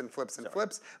flips and flips and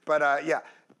flips. But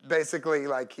basically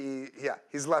like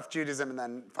he's left Judaism and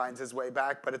then finds his way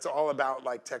back. But it's all about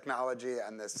like technology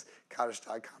and this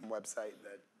Kaddish.com website.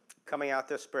 Coming out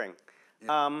this spring.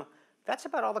 Yeah. That's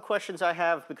about all the questions I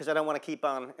have because I don't want to keep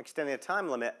on extending the time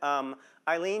limit.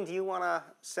 Eileen, do you want to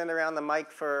send around the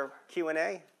mic for Q&A?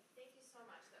 Thank you so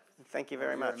much. Thank you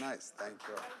very much. Very nice. Thank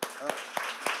you.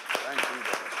 Thank you.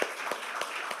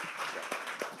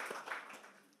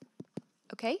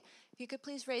 Okay, if you could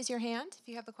please raise your hand if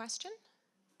you have a question.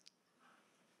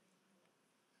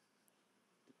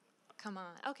 Come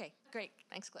on. Okay, great.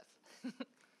 Thanks, Cliff.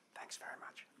 Thanks very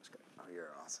much. It was good. Oh, you're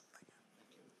awesome. Thank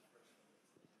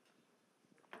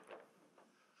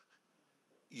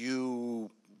you.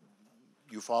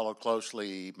 You follow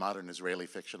closely modern Israeli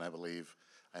fiction, I believe.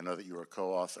 I know that you were a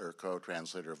co-author,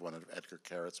 co-translator of one of Edgar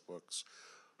Caret's books.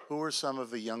 Who are some of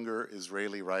the younger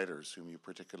Israeli writers whom you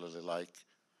particularly like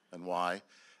and why?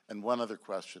 And one other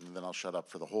question, and then I'll shut up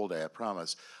for the whole day, I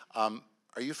promise. Are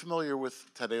you familiar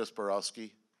with Tadeusz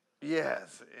Borowski?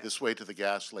 Yes. This Way to the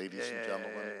Gas, ladies and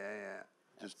gentlemen. Yeah.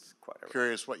 Just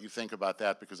curious what you think about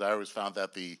that, because I always found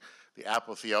that the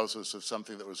apotheosis of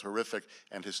something that was horrific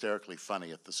and hysterically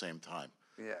funny at the same time.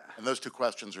 Yeah. And those two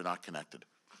questions are not connected.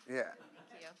 Yeah.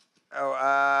 Thank you.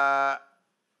 Oh,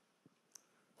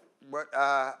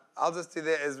 I'll just do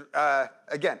this.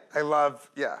 Again, I love,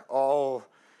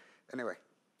 anyway,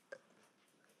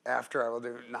 after I will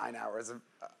do 9 hours of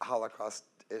Holocaust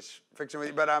ish fiction with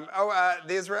you. But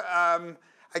the Israel.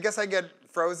 I guess I get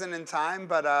frozen in time,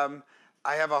 but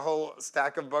I have a whole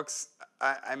stack of books.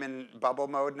 I'm in bubble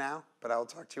mode now, but I'll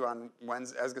talk to you on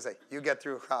Wednesday. I was gonna say you get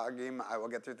through Chagim, I will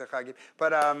get through the Chagim.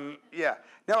 But yeah,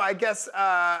 no, I guess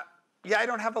yeah, I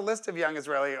don't have a list of young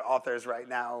Israeli authors right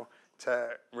now to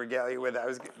regale you with. I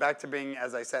was back to being,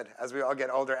 as I said, as we all get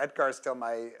older. Edgar's still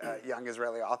my young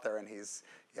Israeli author, and he's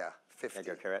 50.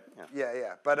 Edgar Keret,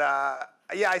 Yeah. But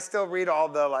yeah, I still read all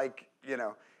the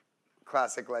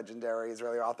classic legendary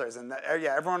Israeli authors, and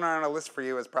everyone on a list for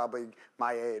you is probably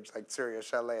my age, like Surya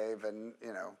Shalev, and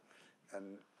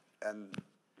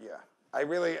yeah, I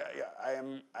really, I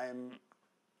am.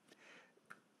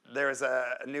 There's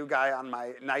a new guy on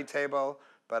my night table,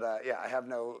 but yeah, I have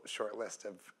no short list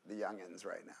of the youngins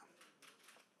right now.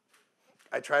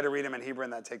 I try to read them in Hebrew,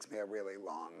 and that takes me a really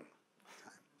long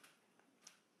time.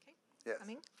 Okay. Yes.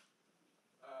 Coming.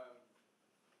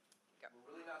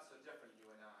 We're really not so different, you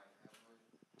and I.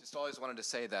 Just always wanted to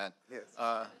say that. Yes.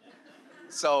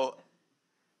 So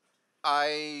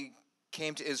I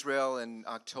came to Israel in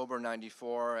October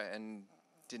 '94 and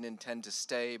didn't intend to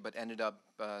stay, but ended up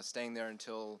staying there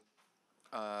until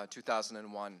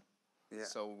 2001. Yeah.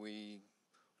 So we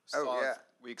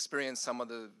we experienced some of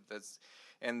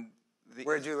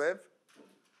Where'd you live?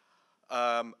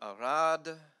 Arad,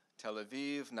 Tel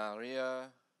Aviv, Nahariya,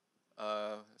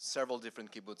 several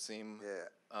different kibbutzim.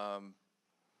 Yeah.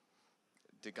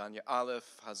 Degania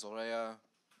Aleph, Hazorea.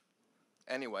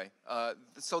 Anyway,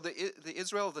 so the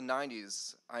Israel of the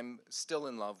 90s, I'm still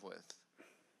in love with,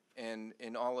 and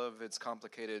in all of its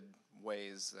complicated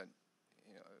ways that,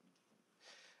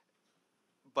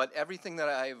 but everything that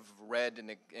I've read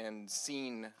and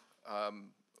seen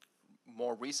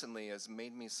more recently has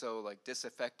made me so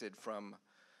disaffected from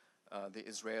the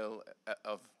Israel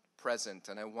of present,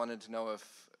 and I wanted to know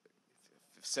if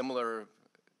similar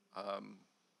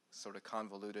sort of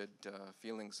convoluted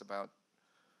feelings about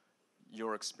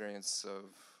your experience of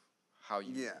how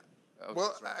you. Yeah.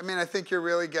 Well, I mean, I think you're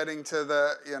really getting to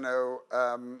the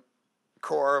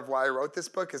core of why I wrote this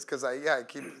book is because I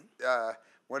keep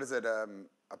what is it?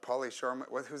 A Pauly Shore,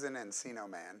 who's in Encino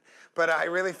Man. But I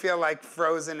really feel like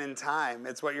frozen in time.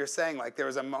 It's what you're saying. Like there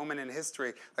was a moment in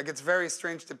history. Like it's very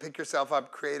strange to pick yourself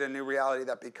up, create a new reality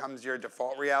that becomes your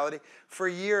default reality. For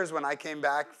years when I came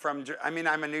back from,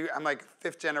 I'm like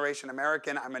fifth generation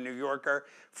American. I'm a New Yorker.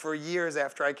 For years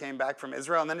after I came back from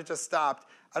Israel, and then it just stopped.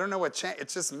 I don't know what changed.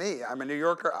 It's just me. I'm a New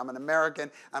Yorker. I'm an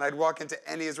American. And I'd walk into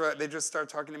any Israel. They just start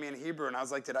talking to me in Hebrew. And I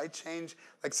was like, did I change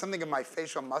something in my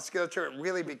facial musculature? It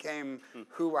really became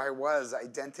who I was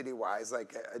identity-wise,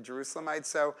 like a Jerusalemite.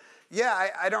 So, yeah,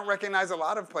 I don't recognize a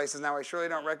lot of places now. I surely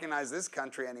don't recognize this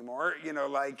country anymore,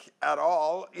 at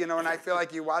all. And I feel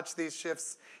like you watch these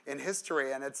shifts in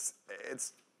history, and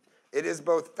it is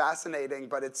both fascinating,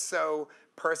 but it's so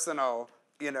personal,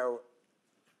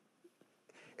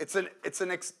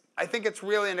 I think it's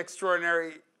really an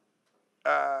extraordinary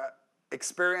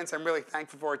experience. I'm really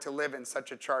thankful for it to live in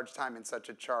such a charged time, in such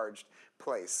a charged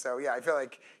place. So yeah, I feel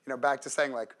like, back to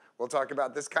saying we'll talk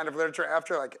about this kind of literature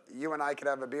after, you and I could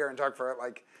have a beer and talk for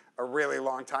a really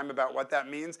long time about what that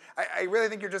means. I really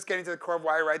think you're just getting to the core of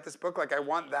why I write this book. I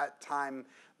want that time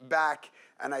back,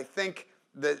 and I think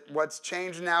that what's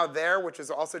changed now there, which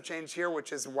has also changed here,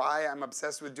 which is why I'm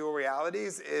obsessed with dual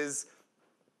realities, is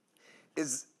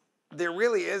there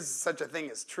really is such a thing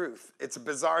as truth. It's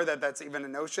bizarre that that's even a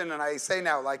notion. And I say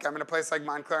now, I'm in a place like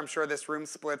Montclair, I'm sure this room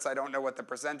splits. I don't know what the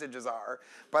percentages are.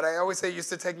 But I always say it used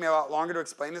to take me a lot longer to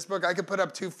explain this book. I could put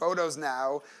up 2 photos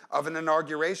now of an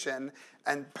inauguration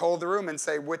and poll the room and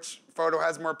say which photo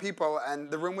has more people, and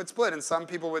the room would split. And some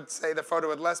people would say the photo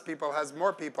with less people has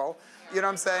more people. You know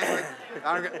what I'm saying?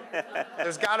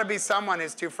 There's got to be someone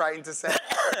who's too frightened to say.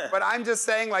 But I'm just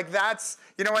saying, that's,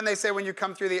 when they say when you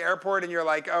come through the airport and you're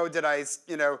like, oh,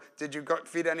 did you go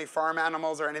feed any farm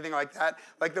animals or anything like that?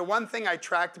 The one thing I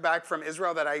tracked back from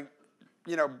Israel that I,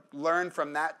 learned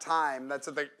from that time, that's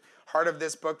at the heart of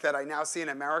this book that I now see in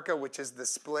America, which is the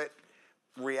split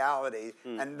reality.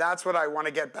 And that's what I want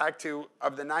to get back to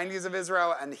of the 90s of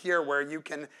Israel and here, where you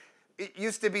can. It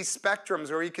used to be spectrums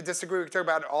where you could disagree. We could talk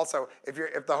about it also.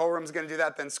 If the whole room's going to do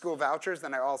that, then school vouchers,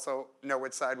 then I also know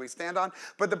which side we stand on.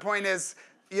 But the point is,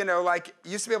 you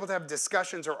used to be able to have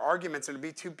discussions or arguments and to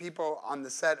be 2 people on the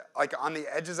set, on the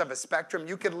edges of a spectrum.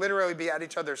 You could literally be at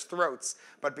each other's throats,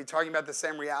 but be talking about the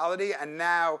same reality. And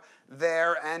now,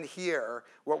 there and here,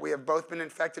 what we have both been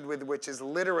infected with, which is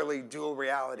literally dual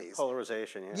realities.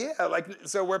 Polarization, yeah. Yeah,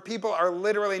 so where people are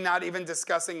literally not even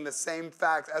discussing the same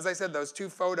facts. As I said, those 2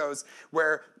 photos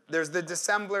where there's the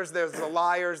dissemblers, there's the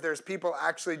liars, there's people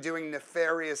actually doing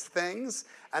nefarious things,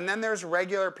 and then there's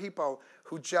regular people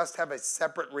who just have a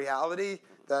separate reality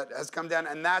that has come down,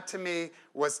 and that to me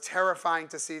was terrifying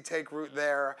to see take root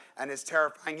there, and is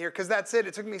terrifying here, because that's it.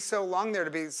 It took me so long there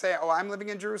to say, oh, I'm living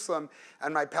in Jerusalem,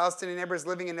 and my Palestinian neighbor is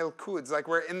living in Il-Quds. Like,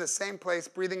 we're in the same place,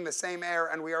 breathing the same air,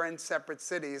 and we are in separate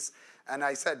cities. And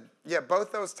I said, yeah,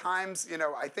 both those times,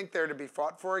 I think they're to be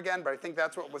fought for again, but I think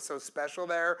that's what was so special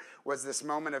there, was this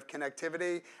moment of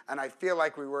connectivity, and I feel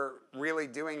like we were really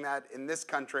doing that in this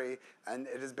country, and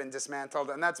it has been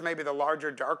dismantled. And that's maybe the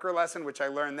larger, darker lesson, which I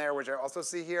learned there, which I also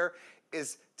see here,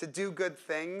 is to do good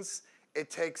things, it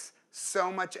takes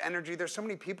so much energy. There's so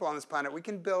many people on this planet. We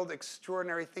can build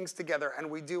extraordinary things together, and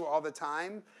we do all the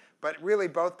time. But really,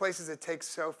 both places, it takes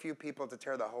so few people to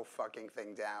tear the whole fucking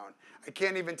thing down. I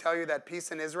can't even tell you that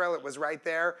peace in Israel, it was right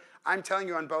there. I'm telling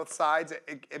you on both sides,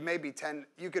 it may be 10.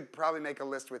 You could probably make a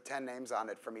list with 10 names on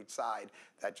it from each side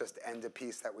that just end a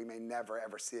peace that we may never,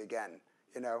 ever see again,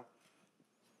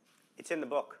 It's in the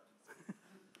book.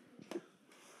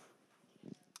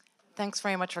 Thanks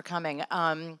very much for coming.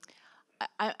 I'm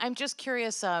just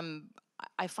curious.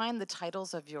 I find the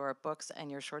titles of your books and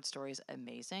your short stories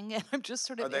amazing, and I'm just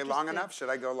sort of Are they long interested- enough? Should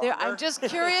I go longer? I'm just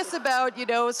curious about,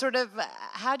 sort of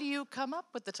how do you come up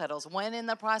with the titles? When in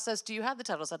the process do you have the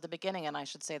titles at the beginning? And I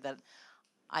should say that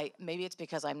maybe it's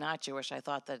because I'm not Jewish. I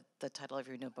thought that the title of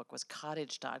your new book was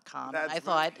Cottage.com. That's I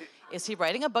thought, is he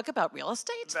writing a book about real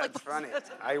estate? That's funny.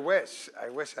 I wish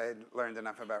I had learned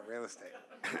enough about real estate.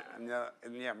 and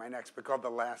yeah, my next book called The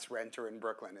Last Renter in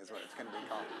Brooklyn is what it's going to be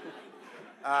called.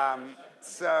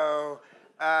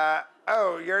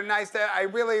 You're nice. I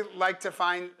really like to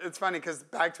find, it's funny because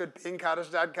back to it being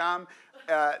cottage.com,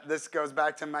 this goes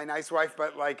back to my nice wife,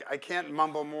 but I can't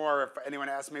mumble more if anyone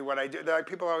asks me what I do.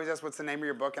 People always ask, what's the name of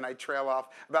your book? And I trail off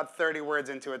about 30 words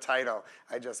into a title.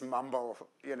 I just mumble,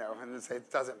 and say,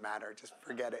 it doesn't matter, just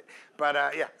forget it. But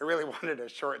I really wanted a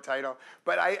short title.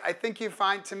 But I think you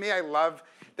find, to me,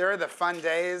 there are the fun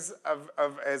days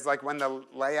as when the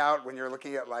layout, when you're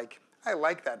looking at I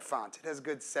like that font. It has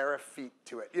good serif feet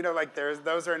to it.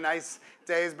 Those are nice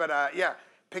days, but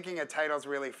picking a title is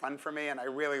really fun for me, and I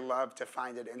really love to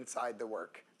find it inside the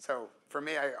work. So for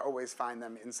me, I always find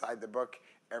them inside the book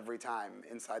every time,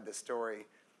 inside the story.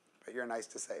 But you're nice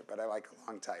to say, but I like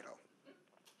a long title.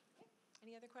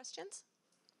 Any other questions?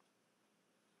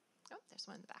 Oh, there's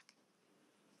one in the back.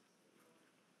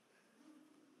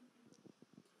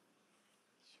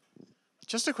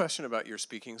 Just a question about your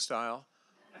speaking style.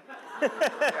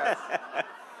 Yes.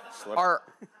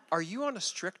 Are you on a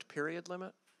strict period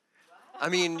limit? I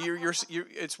mean,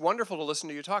 it's wonderful to listen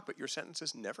to you talk, but your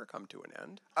sentences never come to an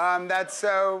end. That's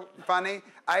so funny.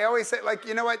 I always say,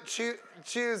 you know what?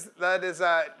 Choose. That is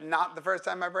not the first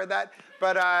time I've heard that.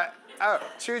 But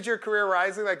choose your career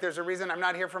wisely. There's a reason I'm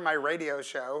not here for my radio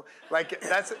show.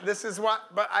 This is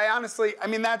what. But I honestly,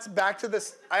 that's back to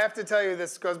this. I have to tell you,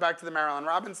 this goes back to the Marilyn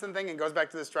Robinson thing and goes back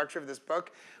to the structure of this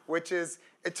book, which is,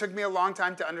 it took me a long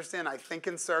time to understand. I think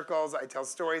in circles. I tell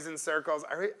stories in circles.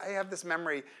 I have this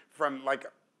memory from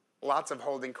lots of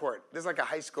holding court. There's a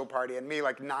high school party and me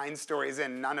 9 stories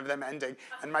in, none of them ending.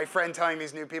 And my friend telling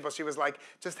these new people, she was like,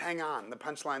 just hang on, the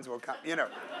punchlines will come,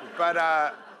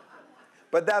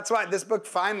 But that's why this book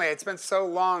finally, it spent so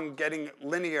long getting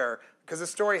linear, because the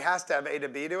story has to have A to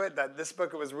B to it, that this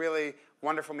book, it was really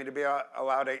wonderful for me to be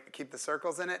allowed to keep the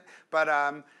circles in it. But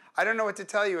I don't know what to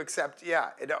tell you except,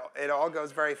 it all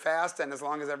goes very fast, and as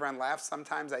long as everyone laughs,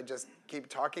 sometimes I just keep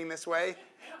talking this way.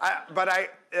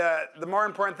 The more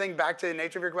important thing, back to the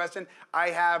nature of your question,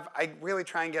 I really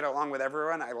try and get along with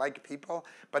everyone. I like people,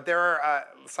 but there are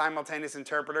simultaneous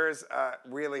interpreters,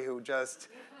 really, who just,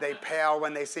 they pale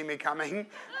when they see me coming.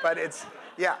 But it's,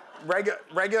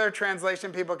 regular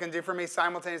translation people can do for me.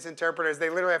 Simultaneous interpreters, they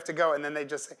literally have to go, and then they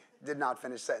just say, did not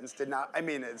finish sentence, did not.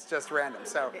 It's just random.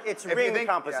 So it's ring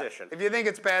composition. If you think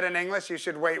it's bad in English, you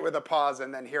should wait with a pause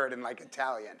and then hear it in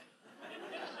Italian.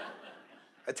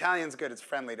 Italian's good. It's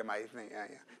friendly to my thing.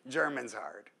 German's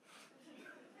hard.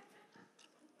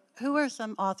 Who are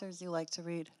some authors you like to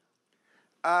read?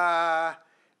 My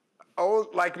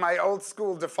old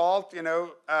school default,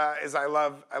 is I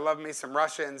love me some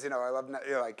Russians. I love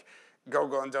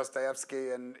Gogol and Dostoevsky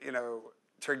and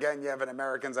Turgenev and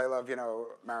Americans. I love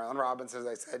Marilyn Robinson, as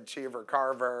I said, Cheever,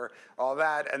 Carver, all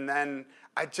that. And then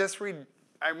I just read.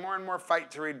 I more and more fight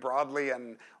to read broadly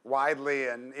and widely,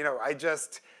 and I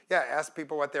just ask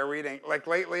people what they're reading.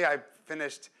 Lately, I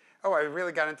finished. I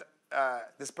really got into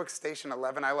this book, Station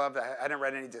 11. I loved. I hadn't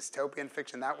read any dystopian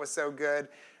fiction. That was so good.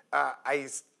 I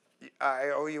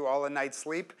Owe You All a Night's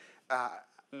Sleep.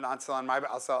 not selling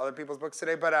I'll sell other people's books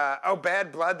today. But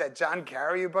Bad Blood, that John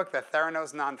Carreyrou book, the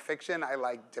Theranos nonfiction, I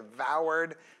like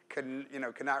devoured. Could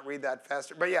not read that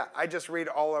faster. But yeah, I just read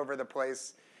all over the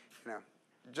place.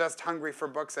 Just hungry for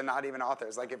books and not even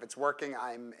authors. Like if it's working,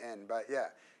 I'm in. But yeah,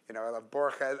 I love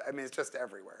Borges. I mean, it's just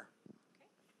everywhere.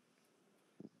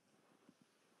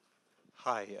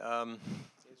 Hi.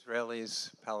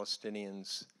 Israelis,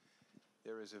 Palestinians.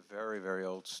 There is a very, very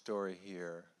old story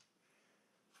here.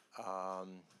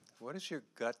 What does your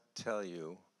gut tell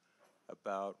you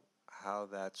about how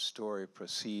that story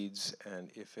proceeds,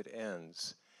 and if it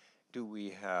ends? Do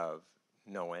we have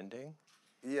no ending?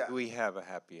 Yeah. Do we have a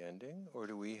happy ending, or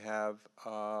do we have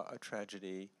a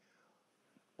tragedy,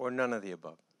 or none of the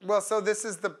above? Well, so this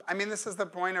is the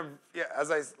point of,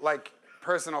 as I like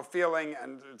personal feeling,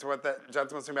 and to what that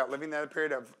gentleman was talking about, living that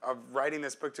period of writing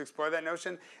this book to explore that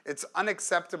notion. It's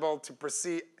unacceptable to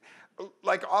proceed.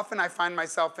 Like often I find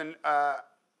myself in,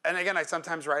 and again, I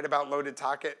sometimes write about loaded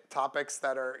topics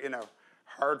that are,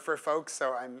 hard for folks.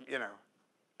 So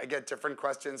I get different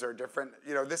questions or different,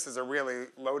 this is a really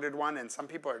loaded one, and some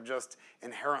people are just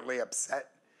inherently upset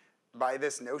by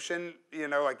this notion,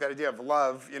 like that idea of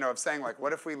love, of saying like,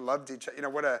 what if we loved each other?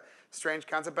 What a strange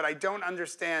concept. But I don't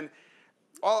understand,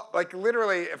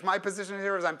 literally, if my position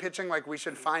here is I'm pitching like we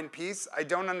should find peace, I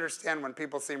don't understand when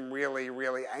people seem really,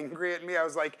 really angry at me. I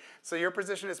was like, so your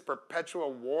position is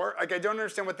perpetual war? Like, I don't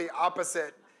understand what the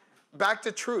opposite, back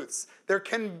to truths. There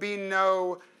can be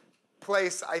no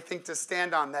place, I think, to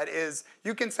stand on that is,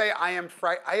 you can say I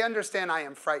understand I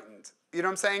am frightened. You know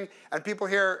what I'm saying? And people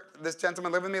hear this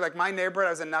gentleman live with me, like my neighborhood,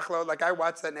 I was in Nachlo, like I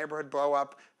watched that neighborhood blow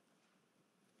up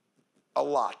a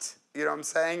lot. You know what I'm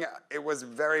saying? It was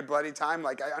very bloody time.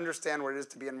 Like, I understand what it is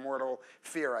to be in mortal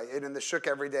fear. I ate in the shuk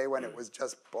every day when it was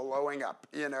just blowing up,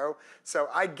 So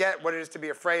I get what it is to be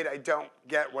afraid. I don't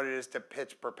get what it is to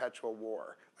pitch perpetual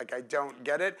war. Like, I don't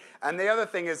get it. And the other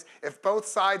thing is, if both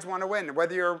sides want to win,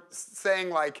 whether you're saying,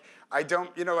 like, I don't,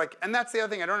 and that's the other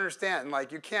thing I don't understand.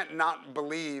 Like, you can't not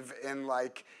believe in,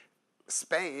 like,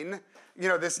 Spain.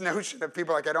 This notion of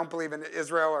people like, I don't believe in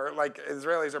Israel or like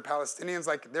Israelis or Palestinians,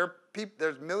 like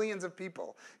there's millions of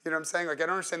people. You know what I'm saying? Like, I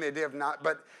don't understand the idea of not,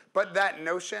 but that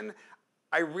notion,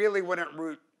 I really wouldn't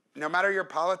root, no matter your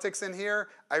politics in here,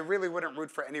 I really wouldn't root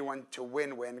for anyone to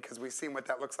win, because we've seen what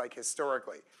that looks like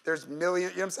historically. There's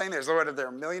millions, you know what I'm saying? There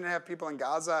are 1.5 million people in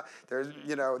Gaza. There's,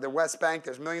 the West Bank.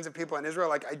 There's millions of people in Israel.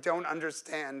 Like, I don't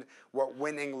understand what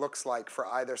winning looks like for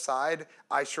either side.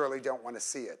 I surely don't want to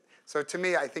see it. So to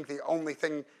me, I think the only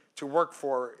thing to work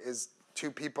for is two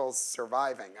people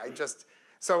surviving.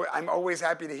 So I'm always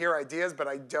happy to hear ideas, but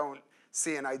I don't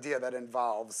see an idea that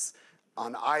involves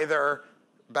on either,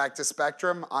 back to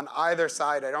spectrum, on either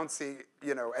side. I don't see,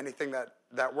 anything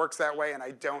that works that way, and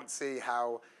I don't see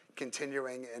how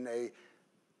continuing in a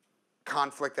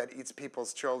conflict that eats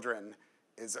people's children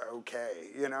is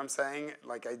okay. You know what I'm saying?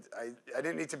 Like, I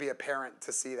didn't need to be a parent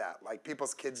to see that. Like,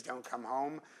 people's kids don't come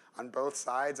home on both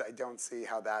sides. I don't see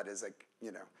how that is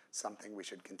something we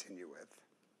should continue with.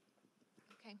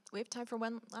 Okay, we have time for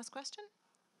one last question.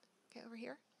 Okay, over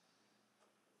here.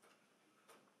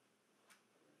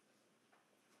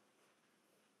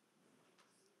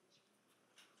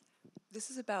 This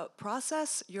is about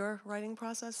process, your writing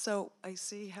process. So I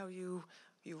see how you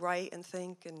write and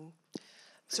think and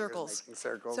circles. Making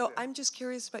circles. So yeah. I'm just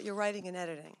curious about your writing and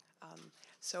editing.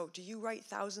 So do you write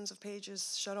thousands of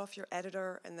pages, shut off your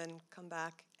editor, and then come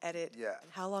back, edit? Yeah.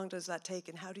 And how long does that take,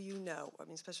 and how do you know? I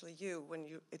mean, especially you, when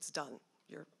it's done.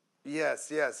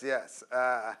 Yes. Yeah, it's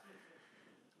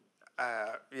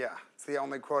the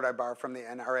only quote I borrow from the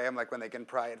NRA. I'm like, when they can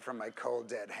pry it from my cold,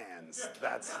 dead hands.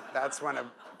 That's when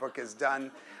a book is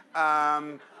done.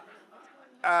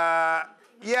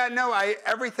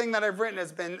 Everything that I've written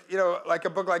has been, like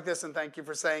a book like this, and thank you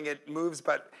for saying it moves,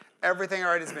 but everything I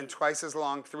write has been twice as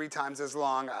long, 3 times as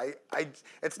long.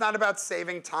 It's not about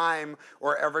saving time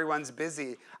or everyone's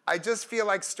busy. I just feel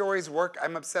like stories work.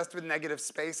 I'm obsessed with negative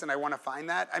space, and I want to find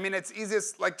that. I mean, it's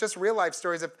easiest, like just real life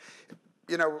stories. If,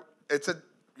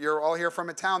 you're all here from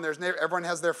a town. Everyone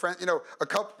has their friend.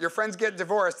 Your friends get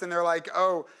divorced, and they're like,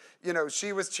 oh,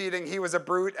 she was cheating, he was a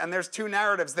brute, and there's 2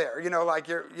 narratives there.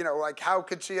 Like how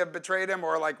could she have betrayed him,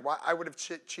 or like why I would have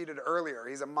cheated earlier.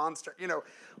 He's a monster.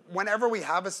 Whenever we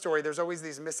have a story, there's always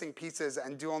these missing pieces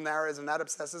and dual narratives, and that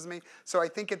obsesses me. So I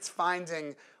think it's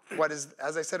finding what is,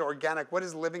 as I said, organic. What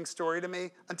is living story to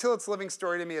me? Until it's living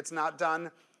story to me, it's not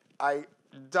done. I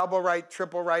double write,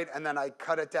 triple write, and then I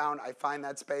cut it down. I find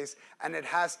that space, and it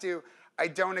has to. I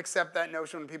don't accept that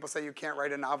notion when people say you can't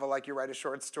write a novel like you write a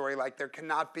short story. Like, there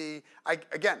cannot be. I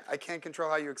can't control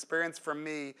how you experience. For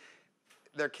me,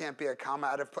 there can't be a comma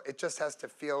out of it just has to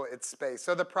feel its space.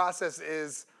 So the process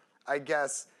is, I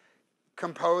guess,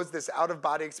 compose this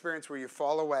out-of-body experience where you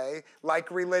fall away,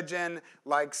 like religion,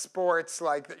 like sports,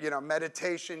 like, you know,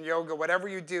 meditation, yoga, whatever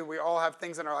you do, we all have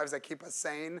things in our lives that keep us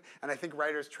sane. And I think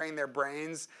writers train their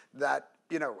brains that,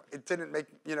 you know, it didn't make,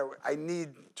 you know, I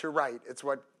need to write. It's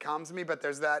what calms me, but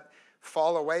there's that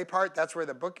fall away part. That's where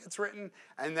the book gets written.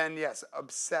 And then, yes,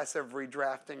 obsessive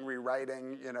redrafting,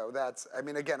 rewriting, you know, that's, I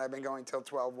mean, again, I've been going till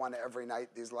 12:1 every night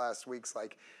these last weeks.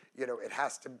 Like, you know, it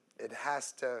has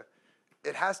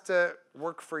to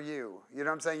work for you. You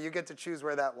know what I'm saying? You get to choose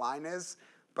where that line is,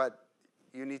 but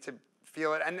you need to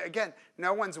feel it. And again,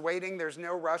 no one's waiting. There's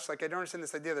no rush. Like, I don't understand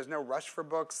this idea. There's no rush for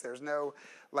books. There's no,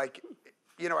 like,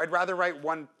 you know, I'd rather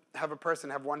have a person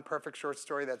have one perfect short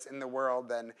story that's in the world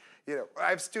than, you know, I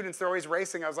have students, they're always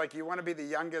racing. I was like, you want to be the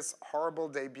youngest horrible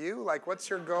debut? Like, what's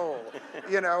your goal?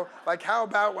 You know, like, how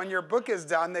about when your book is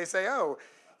done, they say, oh,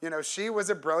 you know, she was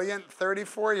a brilliant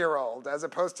 34-year-old, as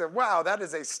opposed to, wow, that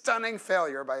is a stunning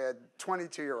failure by a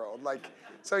 22-year-old. Like,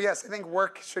 so yes, I think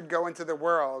work should go into the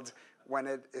world when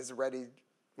it is ready,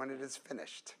 when it is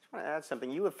finished. I want to add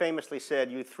something. You have famously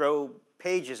said you throw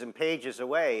pages and pages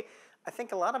away. I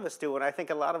think a lot of us do, and I think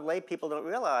a lot of lay people don't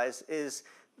realize is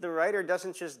the writer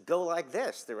doesn't just go like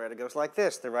this. The writer goes like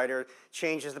this. The writer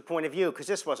changes the point of view because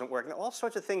this wasn't working. All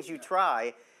sorts of things you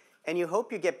try, and you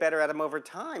hope you get better at them over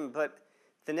time, but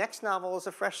the next novel is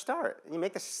a fresh start. You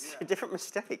make different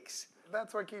mistakes.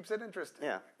 That's what keeps it interesting.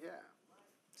 Yeah. Yeah.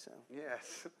 So.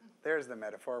 Yes. There's the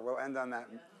metaphor. We'll end on that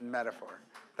metaphor.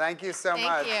 Thank you so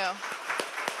much. Thank you.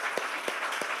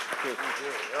 Thank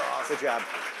you. You're awesome. Good job.